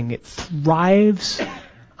peripheral thing. It thrives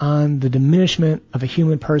on the diminishment of a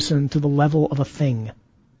human person to the level of a thing.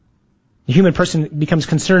 The human person becomes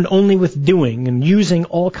concerned only with doing and using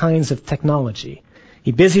all kinds of technology.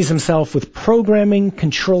 He busies himself with programming,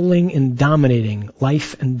 controlling, and dominating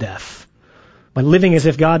life and death. By living as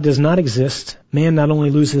if God does not exist, man not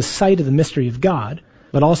only loses sight of the mystery of God,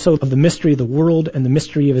 but also of the mystery of the world and the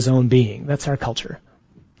mystery of his own being. That's our culture.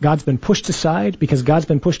 God's been pushed aside. Because God's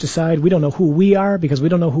been pushed aside, we don't know who we are. Because we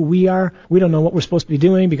don't know who we are, we don't know what we're supposed to be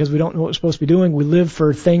doing. Because we don't know what we're supposed to be doing, we live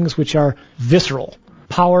for things which are visceral.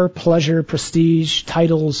 Power, pleasure, prestige,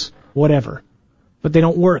 titles, whatever. But they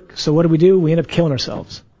don't work. So what do? We end up killing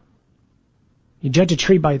ourselves. You judge a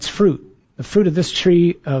tree by its fruit. The fruit of this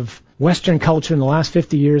tree of Western culture in the last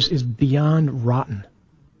 50 years is beyond rotten.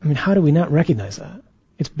 I mean, how do we not recognize that?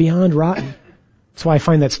 It's beyond rotten. That's why I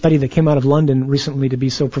find that study that came out of London recently to be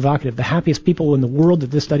so provocative. The happiest people in the world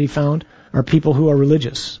that this study found are people who are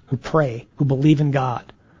religious, who pray, who believe in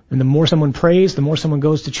God. And the more someone prays, the more someone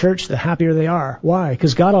goes to church, the happier they are. Why?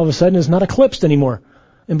 Because God all of a sudden is not eclipsed anymore.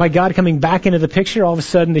 And by God coming back into the picture, all of a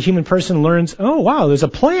sudden the human person learns, oh wow, there's a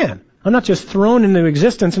plan. I'm not just thrown into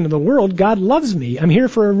existence, into the world. God loves me. I'm here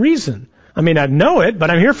for a reason. I may not know it,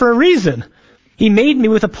 but I'm here for a reason. He made me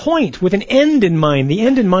with a point, with an end in mind. The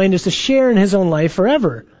end in mind is to share in his own life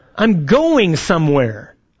forever. I'm going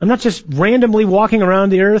somewhere. I'm not just randomly walking around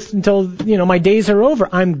the earth until, my days are over.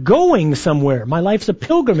 I'm going somewhere. My life's a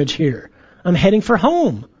pilgrimage here. I'm heading for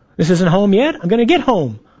home. This isn't home yet. I'm going to get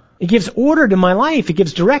home. It gives order to my life. It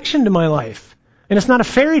gives direction to my life. And it's not a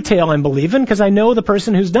fairy tale I'm believing because I know the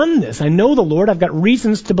person who's done this. I know the Lord. I've got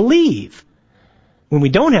reasons to believe. When we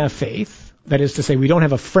don't have faith, that is to say we don't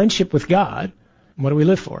have a friendship with God, what do we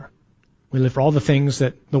live for? We live for all the things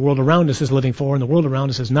that the world around us is living for, and the world around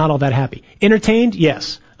us is not all that happy. Entertained?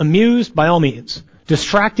 Yes. Amused? By all means.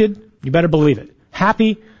 Distracted? You better believe it.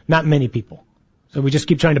 Happy? Not many people. So we just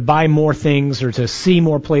keep trying to buy more things or to see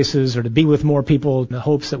more places or to be with more people in the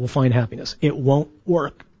hopes that we'll find happiness. It won't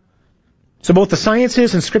work. So both the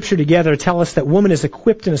sciences and Scripture together tell us that woman is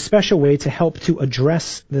equipped in a special way to help to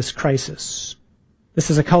address this crisis.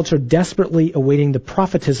 This is a culture desperately awaiting the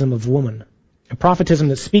prophetism of woman. A prophetism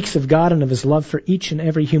that speaks of God and of his love for each and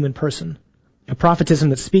every human person. A prophetism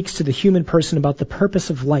that speaks to the human person about the purpose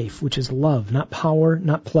of life, which is love, not power,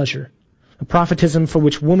 not pleasure. A prophetism for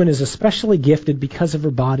which woman is especially gifted because of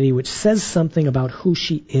her body, which says something about who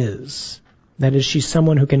she is. That is, she's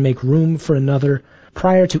someone who can make room for another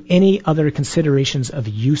prior to any other considerations of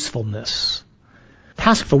usefulness.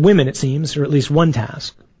 Task for women, it seems, or at least one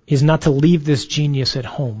task, is not to leave this genius at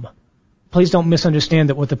home. Please don't misunderstand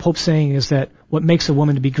that what the Pope's saying is that what makes a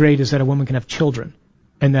woman to be great is that a woman can have children,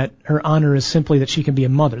 and that her honor is simply that she can be a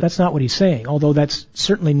mother. That's not what he's saying, although that's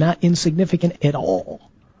certainly not insignificant at all.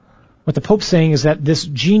 What the Pope's saying is that this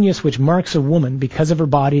genius which marks a woman because of her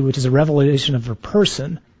body, which is a revelation of her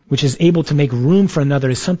person, which is able to make room for another,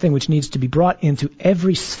 is something which needs to be brought into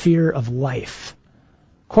every sphere of life.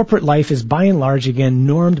 Corporate life is by and large, again,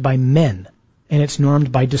 normed by men, and it's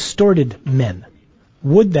normed by distorted men.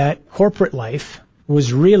 Would that corporate life,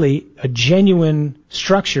 was really a genuine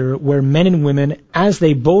structure where men and women, as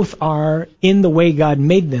they both are in the way God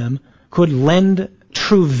made them, could lend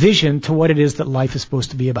true vision to what it is that life is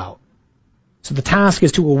supposed to be about. So the task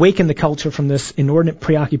is to awaken the culture from this inordinate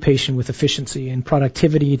preoccupation with efficiency and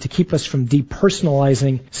productivity to keep us from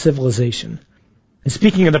depersonalizing civilization. And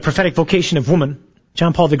speaking of the prophetic vocation of woman,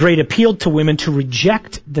 John Paul the Great appealed to women to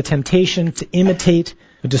reject the temptation to imitate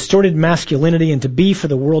a distorted masculinity and to be for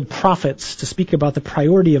the world prophets, to speak about the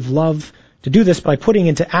priority of love, to do this by putting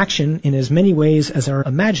into action in as many ways as are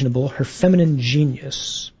imaginable her feminine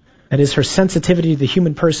genius. That is, her sensitivity to the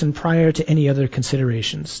human person prior to any other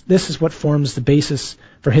considerations. This is what forms the basis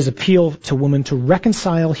for his appeal to women to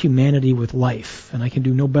reconcile humanity with life. And I can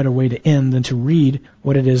do no better way to end than to read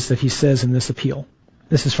what it is that he says in this appeal.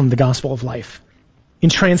 This is from the Gospel of Life. In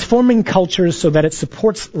transforming cultures so that it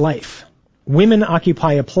supports life, women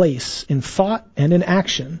occupy a place in thought and in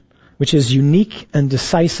action which is unique and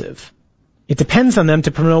decisive. It depends on them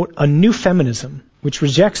to promote a new feminism which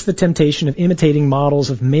rejects the temptation of imitating models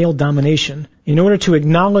of male domination in order to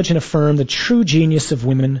acknowledge and affirm the true genius of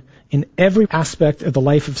women in every aspect of the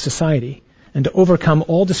life of society and to overcome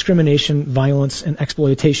all discrimination, violence, and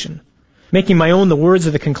exploitation. Making my own the words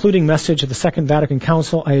of the concluding message of the Second Vatican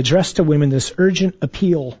Council, I address to women this urgent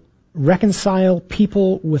appeal: reconcile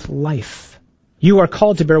people with life. You are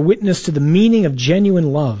called to bear witness to the meaning of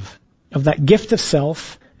genuine love, of that gift of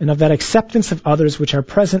self, and of that acceptance of others which are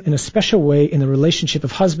present in a special way in the relationship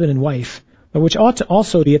of husband and wife, but which ought to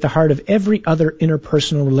also be at the heart of every other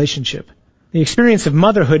interpersonal relationship. The experience of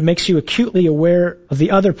motherhood makes you acutely aware of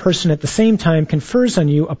the other person, at the same time confers on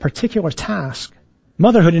you a particular task.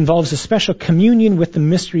 Motherhood involves a special communion with the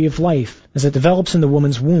mystery of life as it develops in the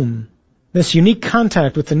woman's womb. This unique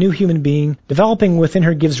contact with the new human being developing within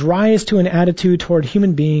her gives rise to an attitude toward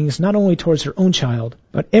human beings, not only towards her own child,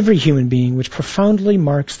 but every human being, which profoundly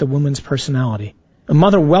marks the woman's personality. A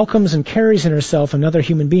mother welcomes and carries in herself another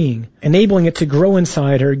human being, enabling it to grow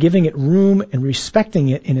inside her, giving it room and respecting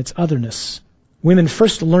it in its otherness. Women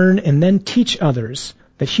first learn and then teach others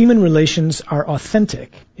that human relations are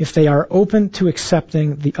authentic if they are open to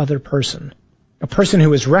accepting the other person. A person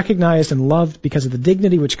who is recognized and loved because of the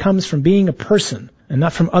dignity which comes from being a person and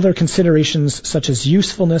not from other considerations such as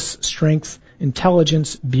usefulness, strength,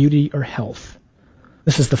 intelligence, beauty, or health.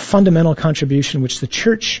 This is the fundamental contribution which the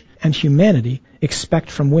Church and humanity expect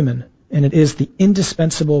from women, and it is the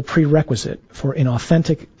indispensable prerequisite for an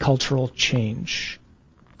authentic cultural change.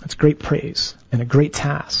 That's great praise and a great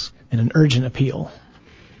task and an urgent appeal.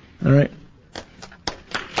 All right.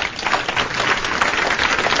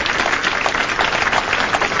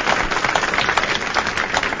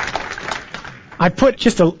 I put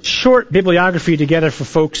just a short bibliography together for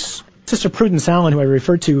folks. Sister Prudence Allen, who I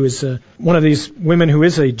referred to, is one of these women who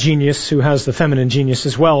is a genius, who has the feminine genius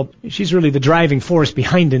as well. She's really the driving force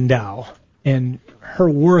behind Endow. And her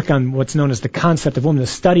work on what's known as the concept of woman, the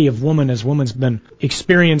study of woman as woman's been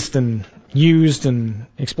experienced and used and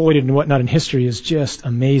exploited and whatnot in history, is just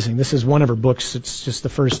amazing. This is one of her books. It's just the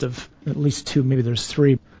first of at least two, maybe there's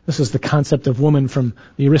three. This is the concept of woman from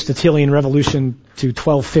the Aristotelian Revolution to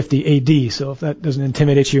 1250 AD. So if that doesn't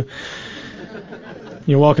intimidate you,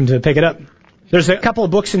 you're welcome to pick it up. There's a couple of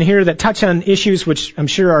books in here that touch on issues which I'm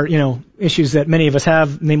sure are, issues that many of us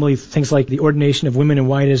have, namely things like the ordination of women and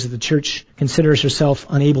why it is that the Church considers herself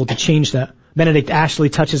unable to change that. Benedict Ashley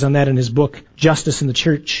touches on that in his book, Justice in the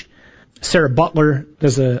Church. Sarah Butler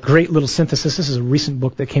does a great little synthesis. This is a recent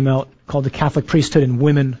book that came out called The Catholic Priesthood and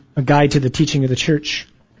Women, a guide to the teaching of the Church.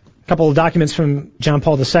 A couple of documents from John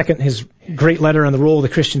Paul II, his great letter on the role of the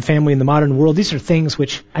Christian family in the modern world. These are things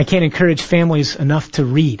which I can't encourage families enough to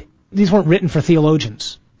read. These weren't written for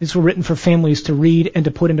theologians. These were written for families to read and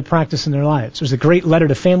to put into practice in their lives. There's a great letter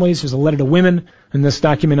to families. There's a letter to women. And this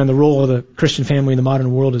document on the role of the Christian family in the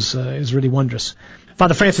modern world is really wondrous.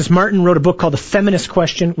 Father Francis Martin wrote a book called The Feminist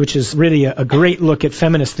Question, which is really a great look at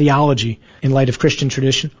feminist theology in light of Christian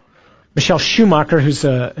tradition. Michelle Schumacher, who's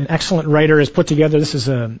an excellent writer, has put together, this is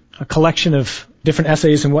a collection of different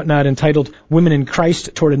essays and whatnot entitled Women in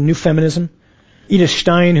Christ Toward a New Feminism. Edith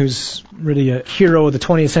Stein, who's really a hero of the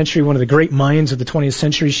 20th century, one of the great minds of the 20th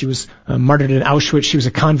century. She was martyred in Auschwitz. She was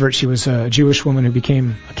a convert. She was a Jewish woman who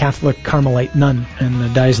became a Catholic Carmelite nun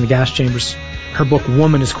and dies in the gas chambers. Her book,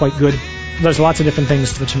 Woman, is quite good. There's lots of different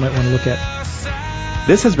things that you might want to look at.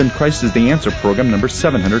 This has been Christ is the Answer program number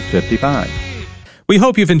 755. We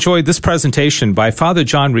hope you've enjoyed this presentation by Father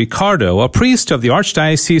John Riccardo, a priest of the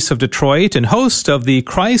Archdiocese of Detroit and host of the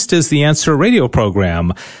Christ is the Answer radio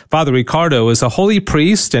program. Father Riccardo is a holy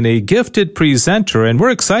priest and a gifted presenter, and we're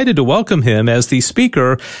excited to welcome him as the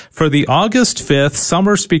speaker for the August 5th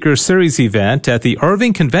Summer Speaker Series event at the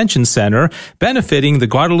Irving Convention Center, benefiting the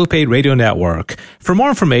Guadalupe Radio Network. For more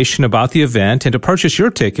information about the event and to purchase your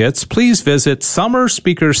tickets, please visit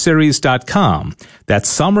summerspeakerseries.com. That's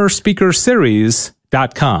summerspeakerseries.com.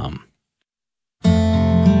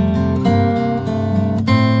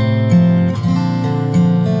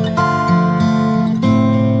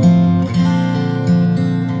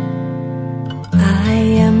 I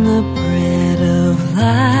am the bread of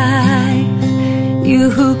life. You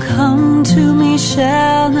who come to me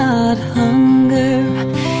shall not hunger,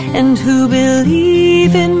 and who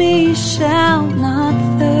believe in me shall not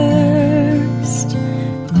thirst.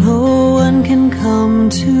 No one can come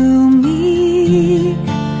to me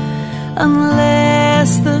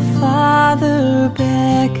unless the Father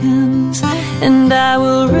beckons, and I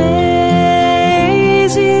will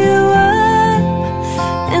raise you up,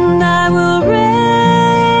 and I will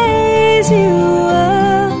raise you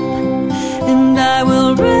up, and I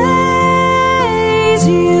will raise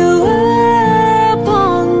you up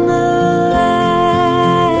on the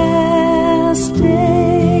last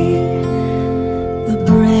day. The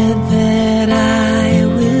bread that I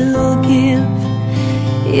will give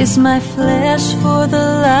is my flesh for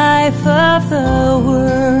the life of the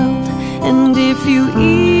world, and if you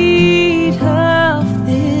eat of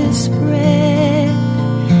this bread,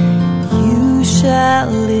 you shall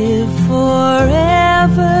live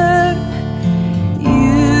forever.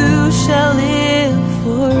 You shall live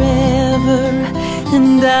forever,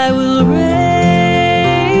 and I will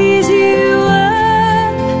raise you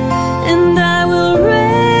up, and I will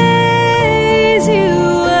raise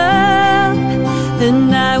you up,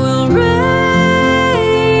 and I will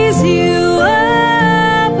raise you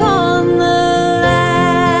up on the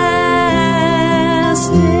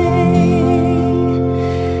last day.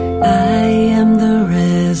 I am the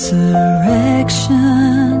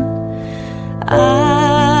resurrection.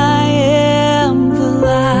 I am the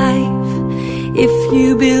life. If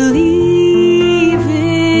you believe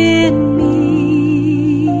in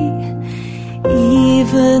me,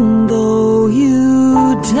 even though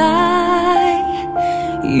you die,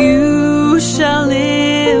 you shall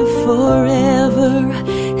live forever,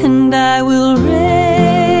 and I will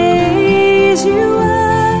raise you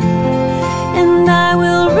up, and I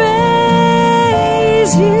will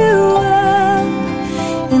raise you up,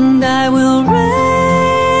 and I will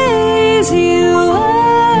raise you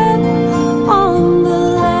up on the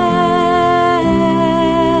last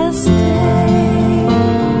day.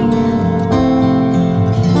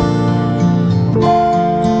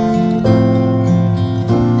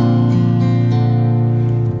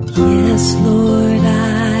 Yes, Lord,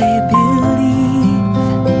 I believe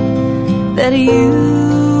that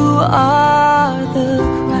you are the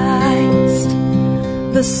Christ,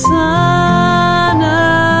 the Son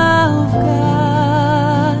of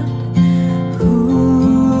God,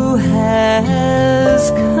 who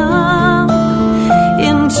has come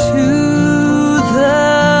into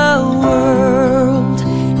the world,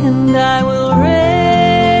 and I will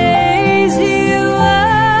raise you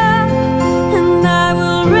up, and I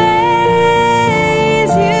will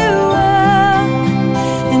raise you up,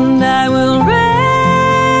 and I will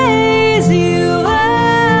raise you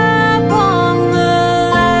up on the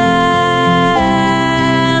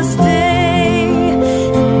last day,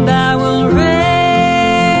 and I will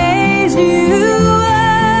raise you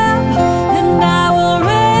up, and I will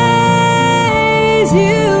raise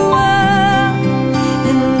you up,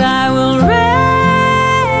 and I will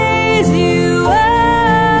raise you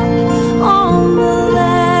up on the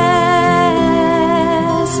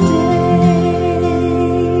last day.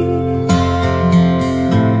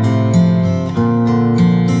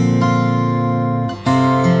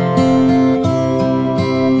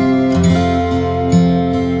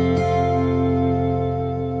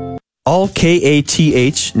 All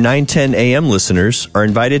KATH 910 AM listeners are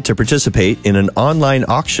invited to participate in an online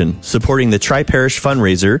auction supporting the Tri-Parish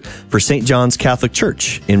fundraiser for St. John's Catholic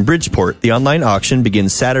Church in Bridgeport. The online auction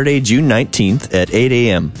begins Saturday, June 19th at 8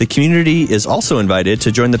 a.m. The community is also invited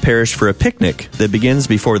to join the parish for a picnic that begins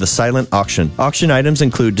before the silent auction. Auction items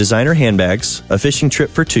include designer handbags, a fishing trip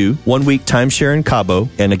for two, 1 week timeshare in Cabo,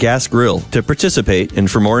 and a gas grill. To participate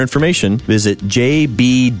and for more information, visit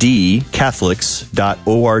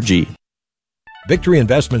jbdcatholics.org. Victory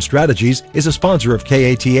Investment Strategies is a sponsor of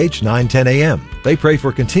KATH 910 AM. They pray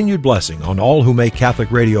for continued blessing on all who make Catholic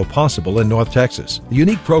radio possible in North Texas. The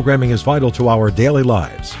unique programming is vital to our daily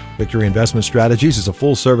lives. Victory Investment Strategies is a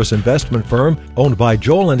full-service investment firm owned by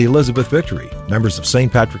Joel and Elizabeth Victory, members of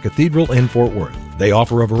St. Patrick Cathedral in Fort Worth. They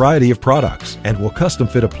offer a variety of products and will custom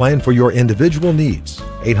fit a plan for your individual needs.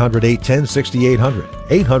 800-810-6800.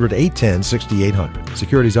 800-810-6800.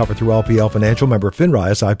 Securities offered through LPL Financial, member FINRA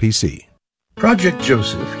SIPC. Project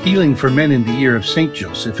Joseph, Healing for Men in the Year of St.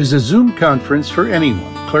 Joseph, is a Zoom conference for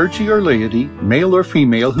anyone, clergy or laity, male or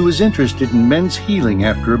female, who is interested in men's healing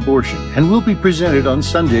after abortion, and will be presented on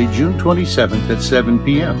Sunday, June 27th at 7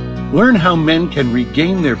 p.m. Learn how men can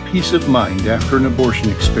regain their peace of mind after an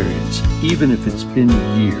abortion experience, even if it's been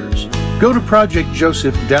years. Go to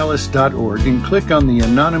ProjectJosephDallas.org and click on the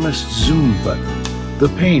anonymous Zoom button. The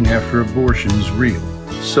pain after abortion is real.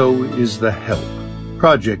 So is the help.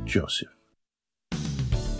 Project Joseph.